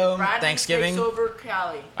Rico, Bradley Thanksgiving. takes over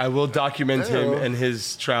Cali. I will document him Ew. and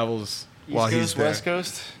his travels while East he's Coast, there.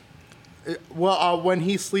 West Coast. Well, when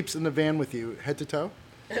he sleeps in the van with you, head to toe.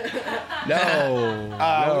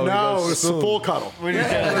 No, It's a full cuddle.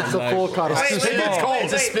 It's a full cuddle. Wait, wait, It's wait, cold.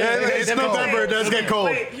 wait, wait, It's wait, November. It does get cold.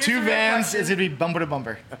 Wait, here's Two a real vans. question. It's gonna be bumper to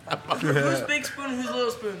bumper. Who's big spoon? Who's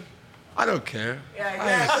little spoon? I don't care. Yeah,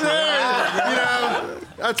 exactly. You know,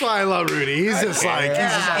 that's why I love Rudy. He's just like, he's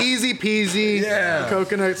just easy peasy, Yeah.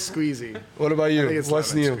 coconut squeezy. What about you? think it's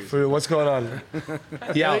What's lemon new? squeeze. What's going on?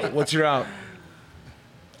 Yeah, what's your out?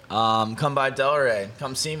 Come by Delray.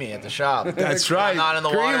 Come see me at the shop. That's right. I'm not in the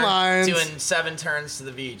Green water lines. doing 7 turns to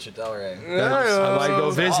the beach at Delray. I might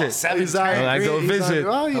go visit. He's I go visit.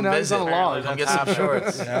 Well, you Come know, he's visit. on a log. Come get some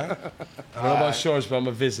shorts. I don't know about shorts, but I'm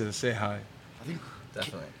gonna visit and say hi.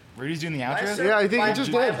 Definitely. Rudy's doing the outro. Yeah, I think he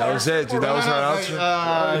just did. That was it, dude. That was our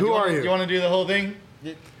outro. Who are you? You want to do the whole thing?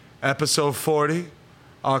 Episode 40,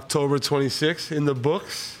 October 26th, in the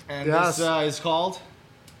books. And Yes. this is called.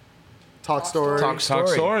 Talk story. Talk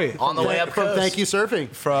story. On the way up From coast. Thank You Surfing.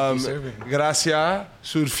 From Gracia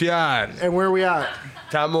Surfiar. And where are we at?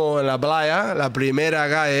 Estamos en la playa, la primera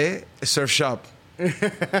calle, surf shop.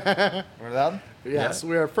 ¿Verdad? Yes,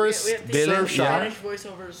 we are first We have to Billy? use surf shop. Spanish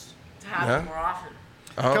voiceovers to happen Yeah. more often.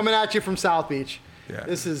 Coming at you from South Beach. Yeah.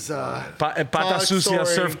 This is Pata Talk Sucia story.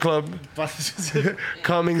 Surf Club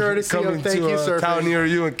coming Courtesy of coming Thank to You a Surfing. town near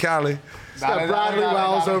you in Cali. got Bradley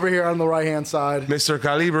Wells over here on the right hand side. Mr.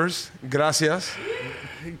 Calibers, gracias.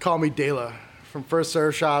 You can call me Dela from First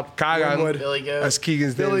Surf Shop. Cagan. Linwood. Billy Goat. That's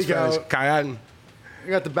Keegan's name in Billy Spanish. Goat. Cagan.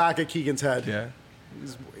 You got the back of Keegan's head. Yeah.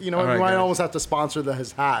 You know, All right, we might guys. almost have to sponsor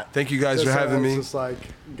his hat. Thank you guys Just for so having it's me. Just like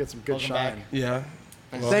get some good Welcome shine. back. Yeah.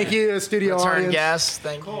 Thank you, studio Return audience. guests.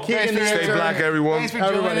 Thank you. Keegan the Stay intern. black, everyone. Thanks for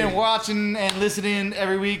Everybody. joining and watching and listening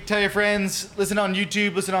every week. Tell your friends. Listen on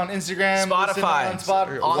YouTube. Listen on Instagram. Spotify. Listen on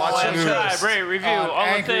Spotify. On the Watch way up news. coast. Subscribe, rate, review, On all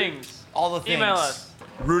Anchor. the things. All the things. Email us.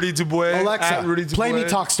 Rudy Dubois. Alexa, at Rudy Dubois. play me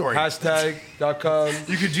Talk Story. Hashtag.com.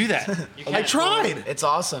 You could do that. You I can't. tried. It's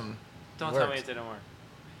awesome. Don't tell me it didn't work.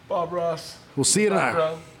 Bob Ross. We'll see you Bob tonight.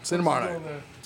 Ross. See you tomorrow night.